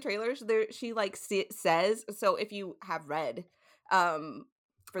one of the trailers, there she like says, so if you have read, for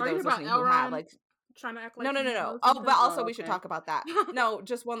those listening who have like trying to act like no. Oh, but also we should talk about that. No,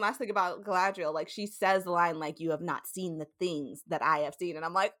 just one last thing about Galadriel. Like, she says the line like, "You have not seen the things that I have seen," and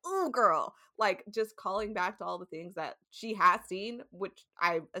I'm like, "Ooh, girl!" Like, just calling back to all the things that she has seen, which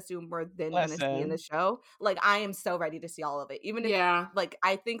I assume we're then going to see in the show. Like, I am so ready to see all of it. Even if, like,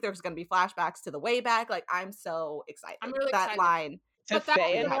 I think there's going to be flashbacks to the way back. Like, I'm so excited. I'm really that excited. line. But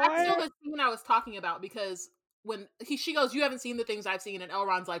that's still the scene I was talking about, because when she goes, "You haven't seen the things I've seen," and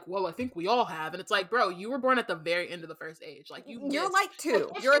Elrond's like, "Well, I think we all have," and it's like, bro, you were born at the very end of the first age. Like, you're like 2.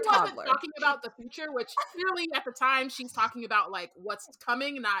 If you're a she wasn't toddler. talking about the future, which clearly at the time she's talking about like what's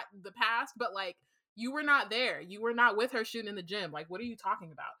coming, not the past. But like, you were not there. You were not with her shooting in the gym. Like, what are you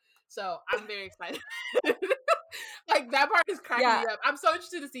talking about? So I'm very excited. Like, that part is cracking me up. I'm so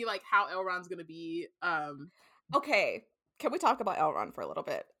interested to see like how Elrond's gonna be. Okay, can we talk about Elrond for a little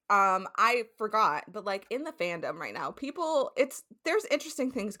bit? I forgot, but like in the fandom right now, there's interesting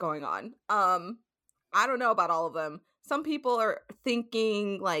things going on. I don't know about all of them. Some people are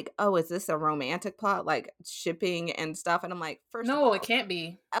thinking like, oh, is this a romantic plot, like shipping and stuff? And I'm like, first of all, it can't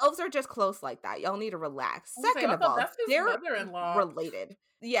be. Elves are just close like that. Y'all need to relax. Second of all, they're related.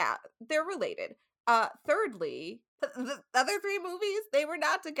 Yeah, they're related. Thirdly, the other 3 movies, they were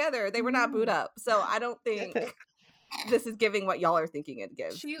not together. They were not booed up. So I don't think this is giving what y'all are thinking it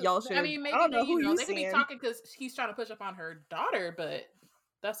gives. Y'all should. I mean, maybe they could be talking because he's trying to push up on her daughter, but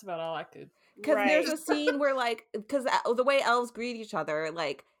that's about all I could. Because there's a scene where like, because the way elves greet each other,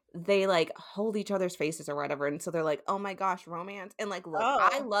 like they like hold each other's faces or whatever, and so they're like, oh my gosh, romance. And like, look,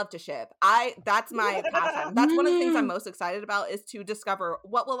 I love to ship. That's my passion. That's one of the things I'm most excited about, is to discover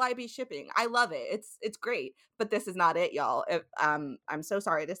what will I be shipping. I love it. It's great, but this is not it, y'all. I'm so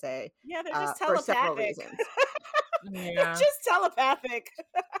sorry to say. Yeah, they're just for several telepathic. reasons. They're just telepathic.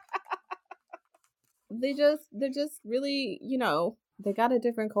 They're just really, They got a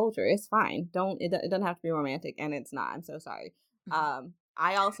different culture. It's fine. It doesn't have to be romantic, and it's not. I'm so sorry.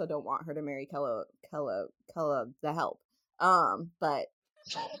 I also don't want her to marry Kella the Help. But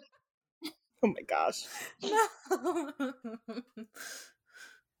Oh my gosh. No.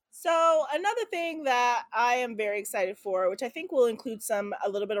 So another thing that I am very excited for, which I think will include a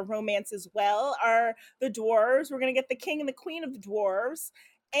little bit of romance as well, are the dwarves. We're gonna get the king and the queen of the dwarves,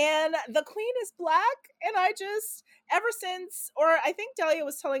 and the queen is black. And I just, ever since, or I think Delia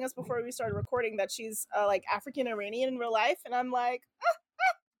was telling us before we started recording that she's like African Iranian in real life, and I'm like,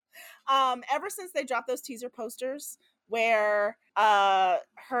 ever since they dropped those teaser posters where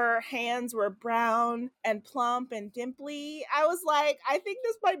her hands were brown and plump and dimply, I was like, I think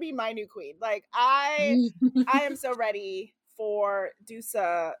this might be my new queen. Like I am so ready for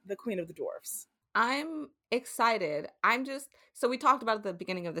Dusa, the queen of the dwarfs. I'm excited. So we talked about at the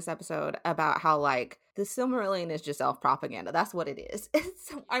beginning of this episode about how like the Silmarillion is just self-propaganda. That's what it is.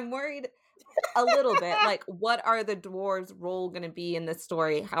 So I'm worried a little bit, like, what are the dwarves' role going to be in this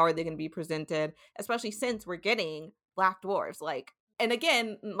story? How are they going to be presented? Especially since we're getting black dwarves. Like, and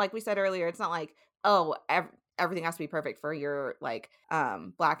again, like we said earlier, it's not like, oh, everything has to be perfect for your like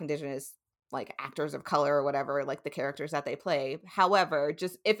black indigenous like actors of color or whatever, like the characters that they play. However,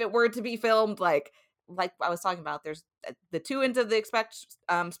 just if it were to be filmed like I was talking about, there's the two ends of the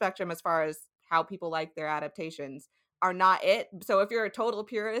spectrum as far as how people like their adaptations are not it. So if you're a total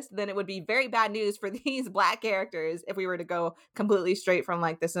purist, then it would be very bad news for these black characters if we were to go completely straight from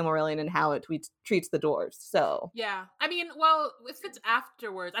like the Silmarillion and how it treats the dwarves. So yeah, I mean, well, if it's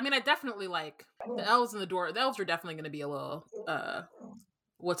afterwards, I mean, I definitely like the elves and the dwarves. The elves are definitely going to be a little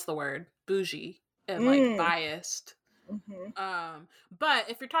what's the word, bougie and like biased. Mm-hmm. But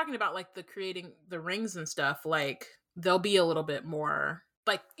if you're talking about like the creating the rings and stuff, like they'll be a little bit more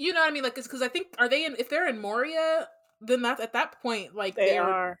like, you know what I mean, like it's because I think if they're in Moria, then that's at that point like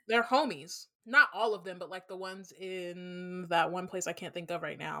they're homies. Not all of them, but like the ones in that one place I can't think of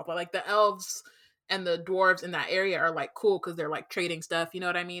right now. But like the elves and the dwarves in that area are like cool because they're like trading stuff. You know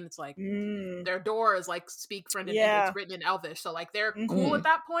what I mean? It's like their doors like speak friend and it's written in Elvish, so like they're cool at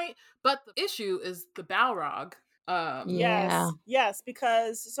that point. But the issue is the Balrog. Yes,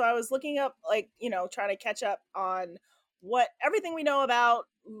 because so I was looking up, like, trying to catch up on what everything we know about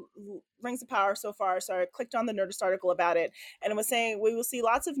Rings of Power so far. So I clicked on the Nerdist article about it, and it was saying we will see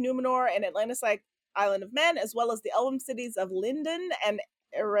lots of Numenor and Atlantis-like Island of Men, as well as the elven cities of Linden and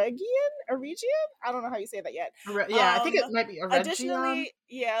Eregion. I don't know how you say that yet. Yeah, I think it might be Eregion.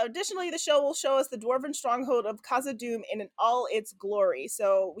 Additionally, the show will show us the dwarven stronghold of Khazad-dûm in all its glory.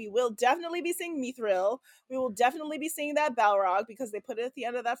 So we will definitely be seeing Mithril. We will definitely be seeing that Balrog because they put it at the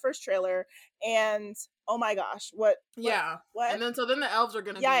end of that first trailer. And oh my gosh, what? And then the elves are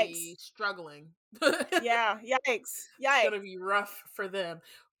going to be struggling. Yeah, yikes. It's going to be rough for them.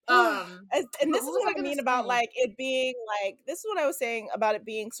 And this is what I mean about like it being like, this is what I was saying about it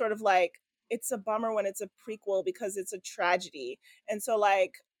being sort of like, it's a bummer when it's a prequel because it's a tragedy. And so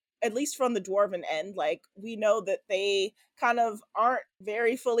like, at least from the dwarven end, like we know that they kind of aren't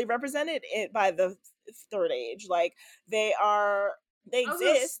very fully represented by the third age. Like they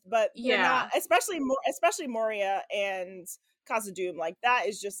exist, but they're not, especially Moria and Khazad-dûm, like that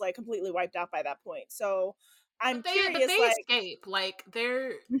is just like completely wiped out by that point. So I'm curious, but they like, escape. Like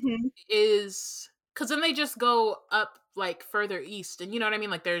there is, because then they just go up like further east, and you know what I mean.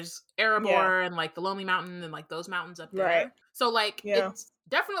 Like there's Erebor and like the Lonely Mountain and like those mountains up there. Right. So like it's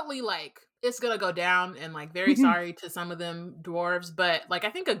definitely like it's gonna go down, and like very sorry to some of them dwarves, but like I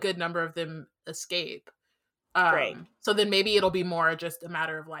think a good number of them escape. Great. So then maybe it'll be more just a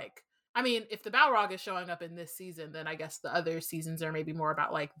matter of like, I mean, if the Balrog is showing up in this season, then I guess the other seasons are maybe more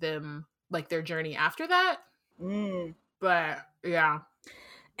about like them, like their journey after that. But yeah.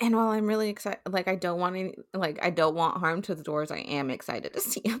 And while I'm really excited, like I don't want harm to the dwarves, I am excited to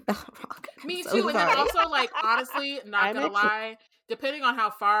see a Balrog. Me too. And then also, like, honestly, not gonna lie, depending on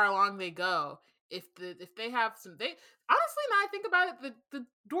how far along they go, if they have some, honestly, now I think about it, the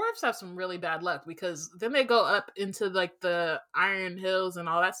dwarves have some really bad luck because then they go up into like the Iron Hills and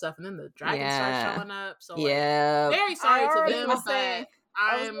all that stuff, and then the dragons start showing up. So like, very sorry to them, but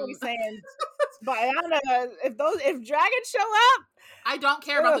I'm saying, Biana, if dragons show up, I don't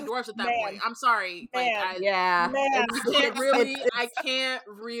care about the dwarves at that point. I'm sorry. I can't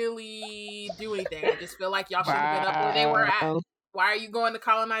really do anything. I just feel like y'all should have been up where they were at. Why are you going to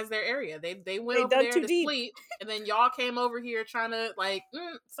colonize their area? They went over there to sleep, and then y'all came over here trying to like,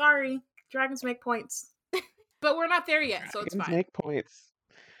 sorry, dragons make points. But we're not there yet, so it's fine. Make points.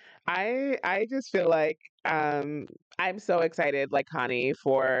 I just feel like I'm so excited, like Connie,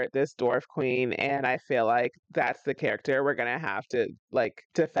 for this dwarf queen, and I feel like that's the character we're gonna have to like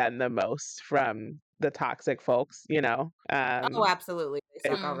defend the most from the toxic folks, you know. Oh, absolutely. They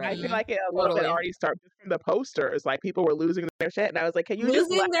suck I feel already. Mhm. like it a little bit Totally. already started from the posters. Like people were losing their shit, and I was like, "Can you just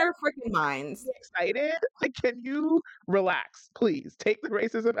let Losing their freaking us minds. be excited? Like, can you relax, please? Take the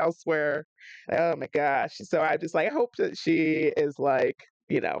racism elsewhere." Oh my gosh! So I just like hope that she is like,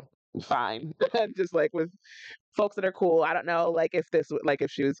 you know, fine, just like with folks that are cool. I don't know, like if like if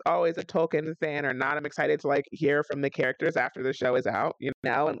she was always a Tolkien fan or not. I'm excited to like hear from the characters after the show is out, you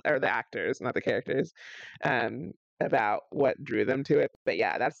know, or the actors, not the characters, um, about what drew them to it. But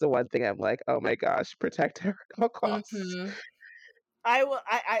yeah, that's the one thing I'm like, oh my gosh, protect her at all costs. Mhm. I will.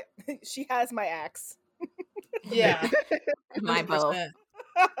 She has my axe. Yeah. My bow.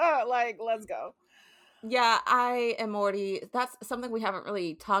 100%. Like, let's go. Yeah, I am already. That's something we haven't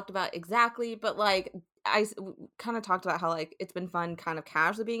really talked about exactly, but like kind of talked about how like it's been fun, kind of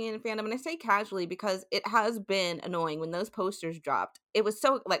casually being in fandom, and I say casually because it has been annoying when those posters dropped. It was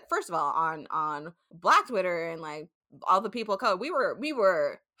so like first of all on Black Twitter and like all the people of color, we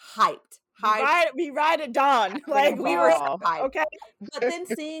were hyped, We ride at dawn. Having a Like we were so ball. hyped. okay. But then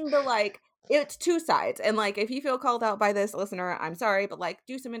seeing the like it's two sides. And like if you feel called out by this listener, I'm sorry, but like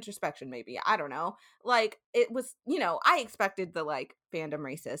do some introspection maybe. I don't know. Like it was, I expected the like fandom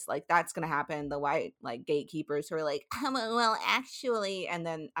racist. Like that's gonna happen. The white like gatekeepers who are like, well, actually, and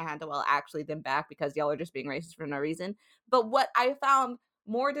then I had to actually them back because y'all are just being racist for no reason. But what I found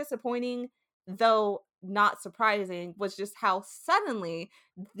more disappointing, though not surprising, was just how suddenly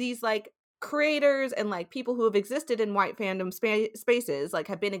these like creators and like people who have existed in white fandom spaces like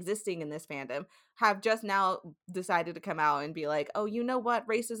have been existing in this fandom have just now decided to come out and be like, oh, you know what,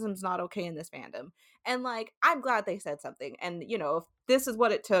 racism's not okay in this fandom. And like I'm glad they said something. And if this is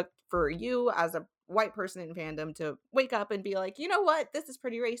what it took for you as a white person in fandom to wake up and be like, you know what, this is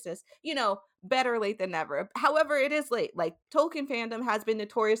pretty racist, better late than never. However, it is late. Like Tolkien fandom has been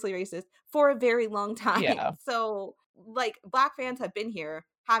notoriously racist for a very long time. Yeah. So like Black fans have been here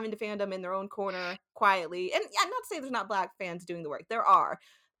having to fandom in their own corner quietly. And I'm not saying there's not Black fans doing the work. There are,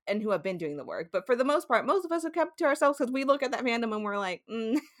 and who have been doing the work. But for the most part, most of us have kept to ourselves because we look at that fandom and we're like,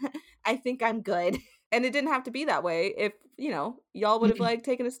 I think I'm good. And it didn't have to be that way if, y'all would have like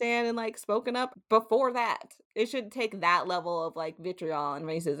taken a stand and like spoken up before that. It shouldn't take that level of like vitriol and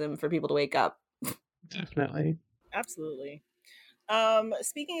racism for people to wake up. Definitely. Absolutely.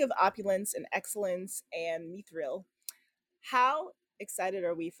 Speaking of opulence and excellence and mithril, how excited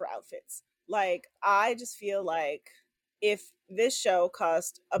are we for outfits? Like, I just feel like if this show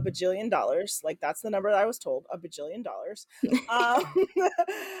cost $1 bajillion, like that's the number that I was told, $1 bajillion, um,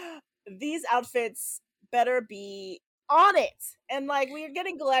 these outfits better be on it. And like we're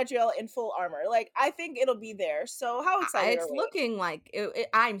getting Galadriel in full armor. Like I think it'll be there. So how excited are It's we? looking like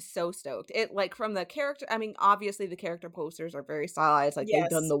I'm so stoked. It like from the character. I mean, obviously the character posters are very stylized. Like they've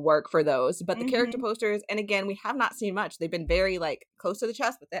done Yes. the work for those. But the character Mhm. posters, and again, we have not seen much. They've been very like close to the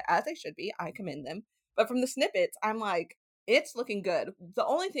chest, but as they should be. I commend them. But from the snippets, I'm like, it's looking good. The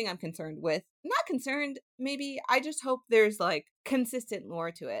only thing I'm concerned with, not concerned, maybe I just hope there's like consistent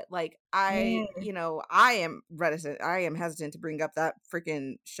lore to it. Like I am reticent. I am hesitant to bring up that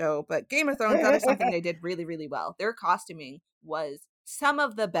freaking show, but Game of Thrones, that is something they did really, really well. Their costuming was some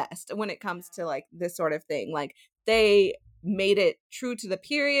of the best when it comes to like this sort of thing. Like they made it true to the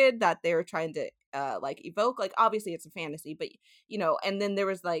period that they were trying to like evoke. Like obviously it's a fantasy, but and then there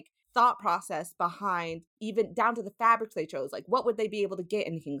was like thought process behind even down to the fabrics they chose. Like what would they be able to get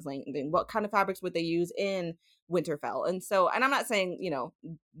in King's Landing? What kind of fabrics would they use in Winterfell? And so, and I'm not saying,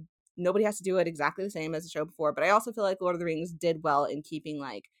 nobody has to do it exactly the same as the show before, but I also feel like Lord of the Rings did well in keeping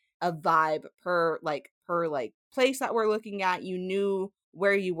like a vibe per place that we're looking at. You knew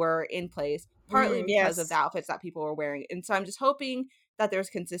where you were in place, partly because of the Yes. outfits that people were wearing. And so I'm just hoping that there's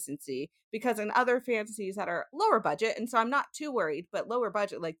consistency, because in other fantasies that are lower budget, and so I'm not too worried, but lower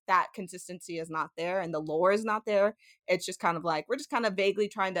budget, like that consistency is not there and the lore is not there. It's just kind of like we're just kind of vaguely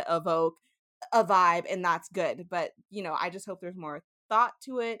trying to evoke a vibe, and that's good. But I just hope there's more thought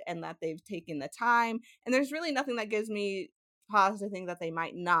to it and that they've taken the time. And there's really nothing that gives me pause to think that they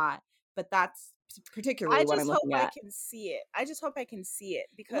might not, but that's particularly I what I'm just hope looking I at. can see it. I just hope I can see it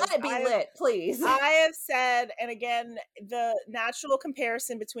because Let it be lit, please. I have said, and again, the natural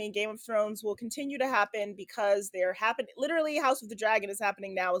comparison between Game of Thrones will continue to happen because they're happening. Literally, House of the Dragon is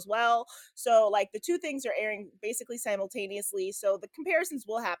happening now as well. So, like, the two things are airing basically simultaneously. So, the comparisons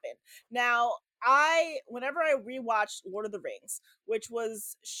will happen. Now, whenever I rewatched Lord of the Rings, which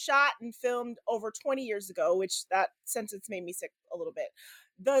was shot and filmed over 20 years ago, which that sentence made me sick a little bit.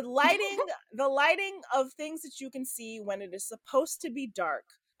 the lighting of things that you can see when it is supposed to be dark.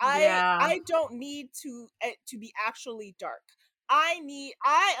 Yeah. I don't need to be actually dark.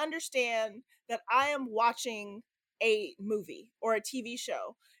 I understand that I am watching a movie or a TV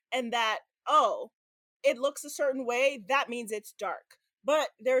show, and that, oh, it looks a certain way, that means it's dark. But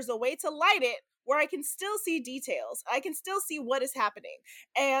there's a way to light it where I can still see details. I can still see what is happening.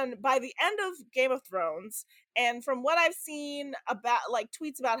 And by the end of Game of Thrones, and from what I've seen about like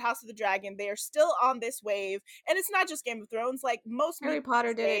tweets about House of the Dragon, they are still on this wave. And it's not just Game of Thrones, like Harry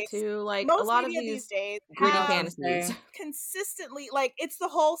Potter did it too. Like a most lot of media these these days gritty have fantasies. consistently, like, it's the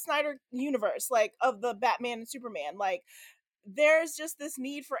whole Snyder universe, like, of the Batman and Superman. Like, there's just this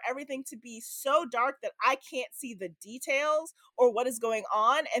need for everything to be so dark that I can't see the details or what is going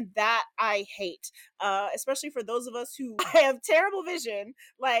on, and that I hate. Especially for those of us who have terrible vision,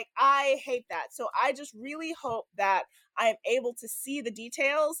 like, I hate that. So I just really hope that I am able to see the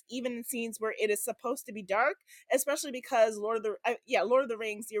details, even in scenes where it is supposed to be dark. Especially because Lord of the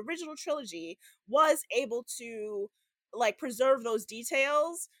Rings, the original trilogy, was able to like preserve those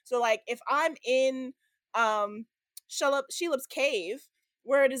details. So like if I'm in Shelob's cave,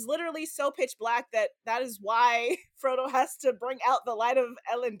 where it is literally so pitch black that is why Frodo has to bring out the light of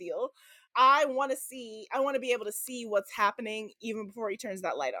Elendil. I want to be able to see what's happening even before he turns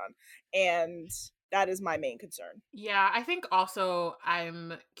that light on. And that is my main concern. Yeah, I think also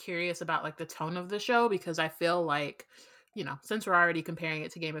I'm curious about like the tone of the show, because I feel like, you know, since we're already comparing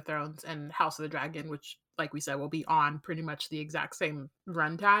it to Game of Thrones and House of the Dragon, which like we said will be on pretty much the exact same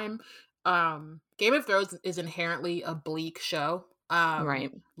runtime, Game of Thrones is inherently a bleak show.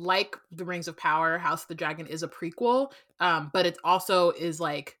 Right. Like The Rings of Power, House of the Dragon is a prequel, but it also is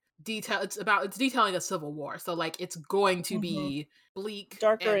like it's detailing a civil war, so like it's going to be bleak,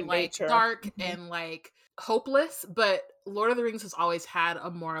 darker and in like nature, dark and like hopeless. But Lord of the Rings has always had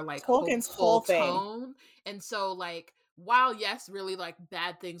a more like Tolkien's hopeful whole thing. tone, and so like while yes, really like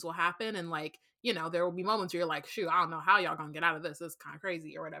bad things will happen, and like, you know, there will be moments where you're like, shoot, I don't know how y'all gonna get out of this. This is kind of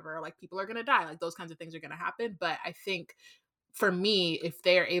crazy or whatever. Or, like, people are gonna die. Like, those kinds of things are gonna happen. But I think for me, if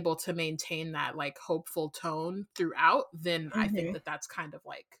they're able to maintain that like hopeful tone throughout, then I think that that's kind of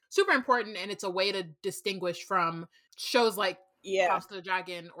like super important, and it's a way to distinguish from shows like House of the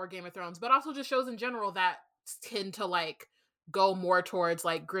Dragon or Game of Thrones, but also just shows in general that tend to like go more towards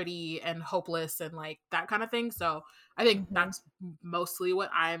like gritty and hopeless and like that kind of thing. So I think that's mostly what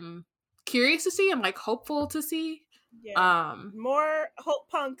I'm curious to see and like hopeful to see. More hope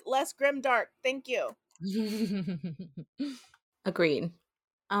punk, less grim dark. Thank you. Agreed.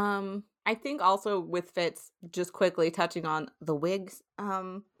 I think also with Fitz, just quickly touching on the wigs.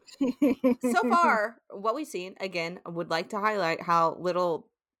 So far, what we've seen, again, I would like to highlight how little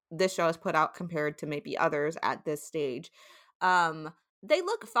this show has put out compared to maybe others at this stage. They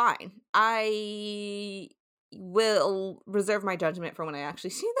look fine. I will reserve my judgment for when I actually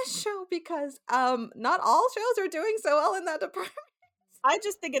see this show, because not all shows are doing so well in that department. I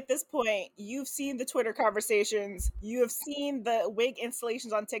just think at this point, you've seen the Twitter conversations, you have seen the wig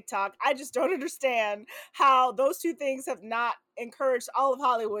installations on TikTok. I just don't understand how those two things have not encouraged all of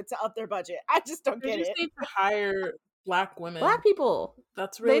Hollywood to up their budget. I just don't get it. They need to hire Black women. Black people.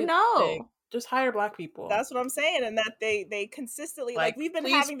 That's really they know. big. Just hire Black people. That's what I'm saying. And that they consistently, like we've been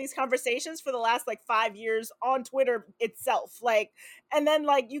having these conversations for the last like 5 years on Twitter itself. Like, and then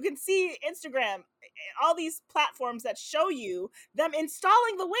like you can see Instagram, all these platforms that show you them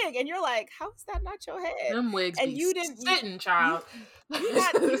installing the wig, and you're like, how is that not your head? Them wigs and be you didn't sitting, child. You're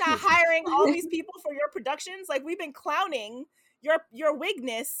not hiring all these people for your productions. Like, we've been clowning your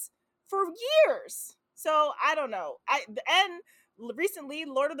wigness for years. So I don't know. And recently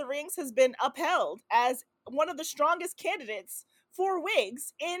Lord of the Rings has been upheld as one of the strongest candidates for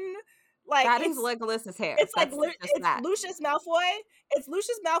wigs in like that is Legolas's hair. It's like it's Lucius Malfoy. It's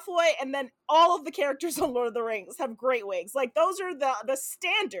Lucius Malfoy, and then all of the characters on Lord of the Rings have great wigs. Like, those are the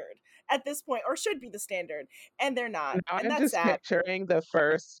standard at this point, or should be the standard, and they're not. Now and I'm that's just sad. picturing the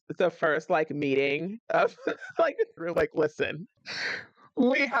first like meeting of like we're like, listen,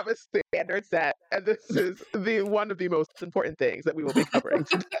 we have a standard set, and this is one of the most important things that we will be covering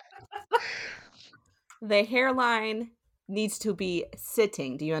today. The hairline needs to be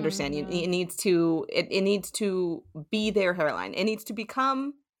sitting. Do you understand? It needs to be their hairline. It needs to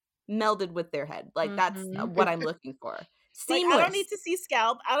become melded with their head. Like, that's what I'm looking for. Seamless. Like, I don't need to see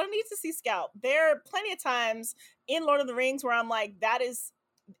scalp. There are plenty of times in Lord of the Rings where I'm like, that is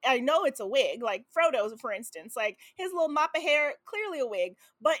I know it's a wig, like Frodo's, for instance, like his little mop of hair, clearly a wig,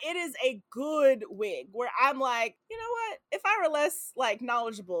 but it is a good wig where I'm like, you know what? If I were less like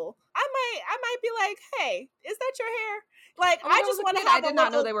knowledgeable, I might be like, hey, is that your hair? Like, When I I was just a want kid, to I have a did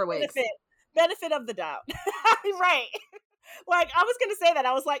not know little they were wigs. benefit of the doubt. Right. Like, I was gonna say that.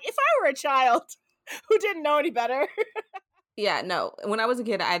 I was like, if I were a child who didn't know any better. Yeah, no. When I was a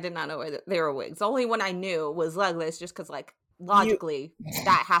kid, I did not know they were wigs. The only one I knew was legless, just because, like, logically,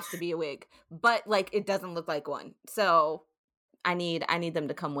 that has to be a wig. But like, it doesn't look like one. So I need them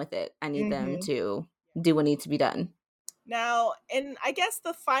to come with it. I need them to do what needs to be done. Now, and I guess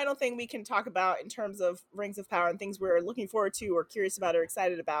the final thing we can talk about in terms of Rings of Power and things we're looking forward to or curious about or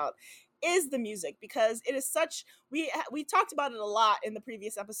excited about is the music, because it is such, we talked about it a lot in the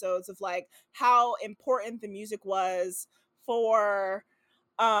previous episodes of like how important the music was for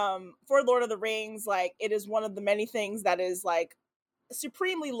Lord of the Rings. Like, it is one of the many things that is like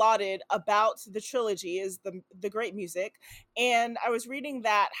supremely lauded about the trilogy is the great music. And I was reading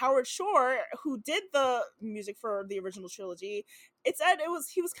that Howard Shore, who did the music for the original trilogy, it said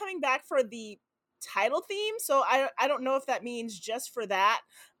he was coming back for the title theme. So I don't know if that means just for that,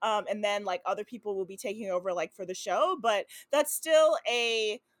 and then like other people will be taking over like for the show, but that's still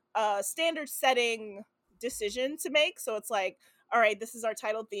a standard setting decision to make. So it's like, all right, this is our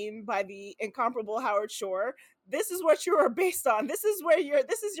title theme by the incomparable Howard Shore. This is what you are based on. This is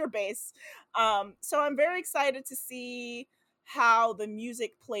your base. So I'm very excited to see how the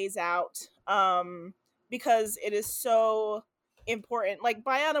music plays out, because it is so important. Like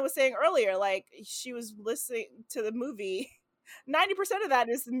Bayana was saying earlier, like she was listening to the movie. 90% of that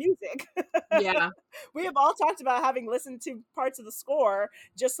is the music. Yeah. We have all talked about having listened to parts of the score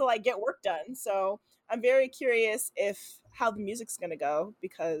just to like get work done. So I'm very curious if how the music's gonna go,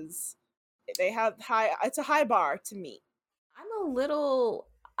 because it's a high bar to meet. I'm a little,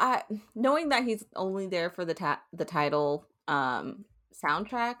 knowing that he's only there for the title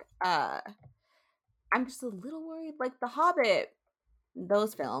soundtrack. I'm just a little worried. Like The Hobbit,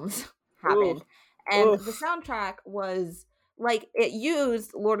 those films happened, and the soundtrack was like, it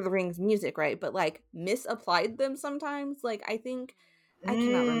used Lord of the Rings music, right? But like misapplied them sometimes. Like, I cannot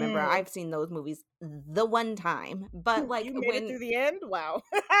remember. I've seen those movies the one time, but like You made when it through the end. Wow.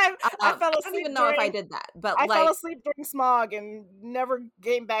 I don't even know if I did that, but I like fell asleep during Smog and never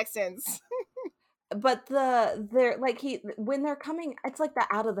came back since. but they're like, when they're coming, it's like the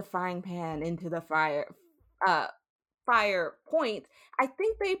out of the frying pan into the fire point. I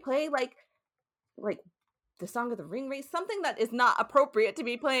think they play like the Song of the Ring race, something that is not appropriate to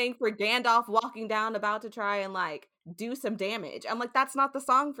be playing for Gandalf walking down about to try and like do some damage. I'm like, that's not the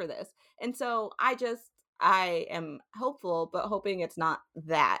song for this. And so I am hopeful, but hoping it's not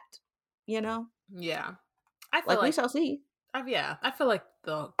that, you know? Yeah. I feel Like, we like shall see. I feel like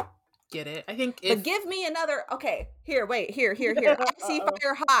they'll get it. I think But give me another. Okay, here. Icy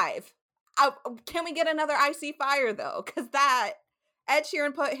Fire Hive. Can we get another Icy Fire though? Because that Ed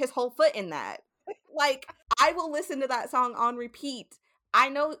Sheeran put his whole foot in that. Like, I will listen to that song on repeat. I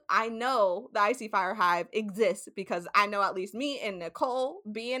know the Icy Fire Hive exists because I know at least me and Nicole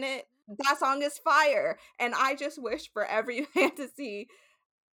be in it. That song is fire, and I just wish for every fantasy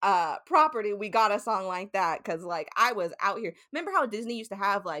property we got a song like that, because like I was out here. Remember how Disney used to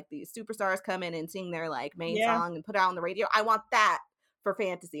have like these superstars come in and sing their like main song and put it out on the radio? I want that for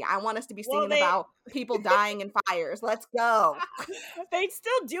fantasy. I want us to be singing about people dying in fires. Let's go. They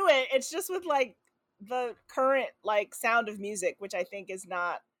still do it. It's just with like the current like sound of music, which I think is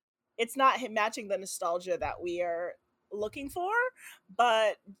not, it's not matching the nostalgia that we are looking for.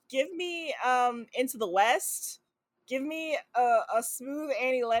 But give me Into the West. Give me a smooth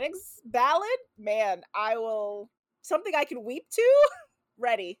Annie Lennox ballad. Man, I will, something I can weep to.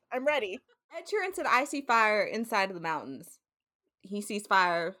 Ready. I'm ready. Ed Sheeran said, "I see fire inside of the mountains." He sees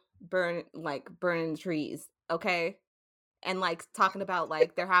fire burning trees. Okay. And like talking about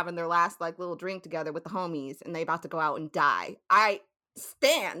like they're having their last like little drink together with the homies and they about to go out and die. I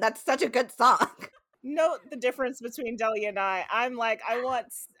stand. That's such a good song. Note the difference between Delia and I. I'm like, I want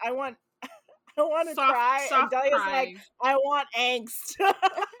to cry, and Delia's like, I want angst.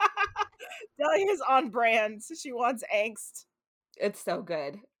 Delia's on brand. She wants angst. It's so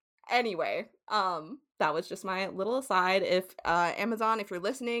good. Anyway, that was just my little aside. If Amazon, if you're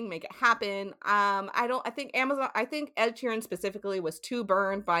listening, make it happen. I think Ed Sheeran specifically was too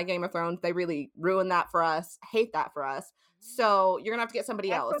burned by Game of Thrones. They really ruined that for us. Hate that for us. So you're gonna have to get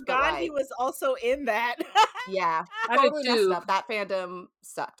somebody else. I forgot he was also in that. Yeah, totally messed up. That fandom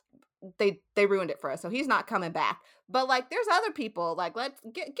sucked. they ruined it for us, so he's not coming back. But like, there's other people. Like, let's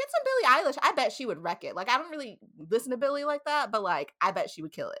get some Billie Eilish. I bet she would wreck it. Like, I don't really listen to Billie like that, but like, I bet she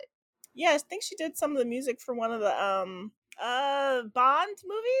would kill it. Yeah, I think she did some of the music for one of the Bond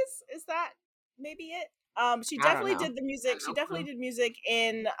movies. Is that maybe it? She I don't definitely know. did the music. She no definitely clue. did music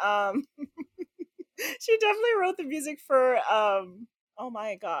in she definitely wrote the music for oh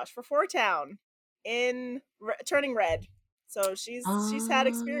my gosh, for Four Town in Turning Red. So she's had Oh.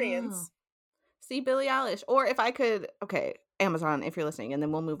 experience. See, Billie Eilish. Or if I could, okay, Amazon, if you're listening, and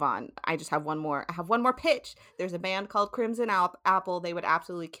then we'll move on. I just have one more. I have one more pitch. There's a band called Crimson Apple. They would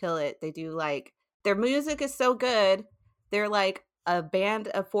absolutely kill it. They do like, their music is so good. They're like a band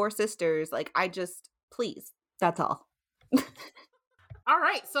of four sisters. Like, please, that's all. All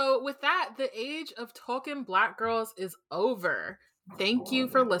right. So with that, the age of Tolkien Black girls is over. Thank you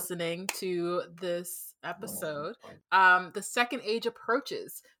for listening to this episode. The second age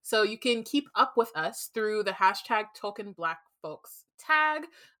approaches. So you can keep up with us through the hashtag Tolkien Black Folks tag.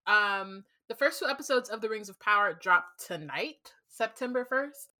 The first two episodes of The Rings of Power drop tonight, September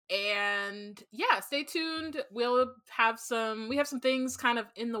 1st. And yeah, stay tuned. We have some things kind of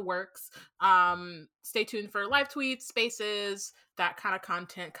in the works. Stay tuned for live tweets, spaces, that kind of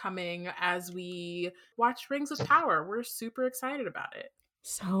content coming as we watch Rings of Power. We're super excited about it.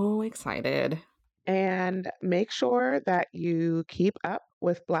 So excited. And make sure that you keep up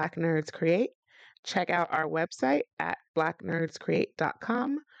with Black Nerds Create. Check out our website at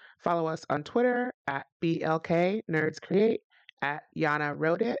blacknerdscreate.com. Follow us on Twitter at BLKNerdsCreate, at Yana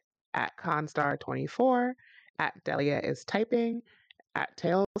Wrote It, at Constar24, at Delia is Typing, at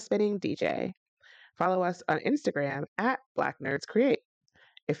Tailspinning DJ. Follow us on Instagram at Black Nerds Create.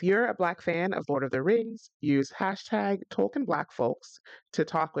 If you're a Black fan of Lord of the Rings, use hashtag Tolkien Black Folks to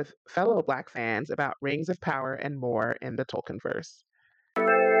talk with fellow Black fans about Rings of Power and more in the Tolkienverse.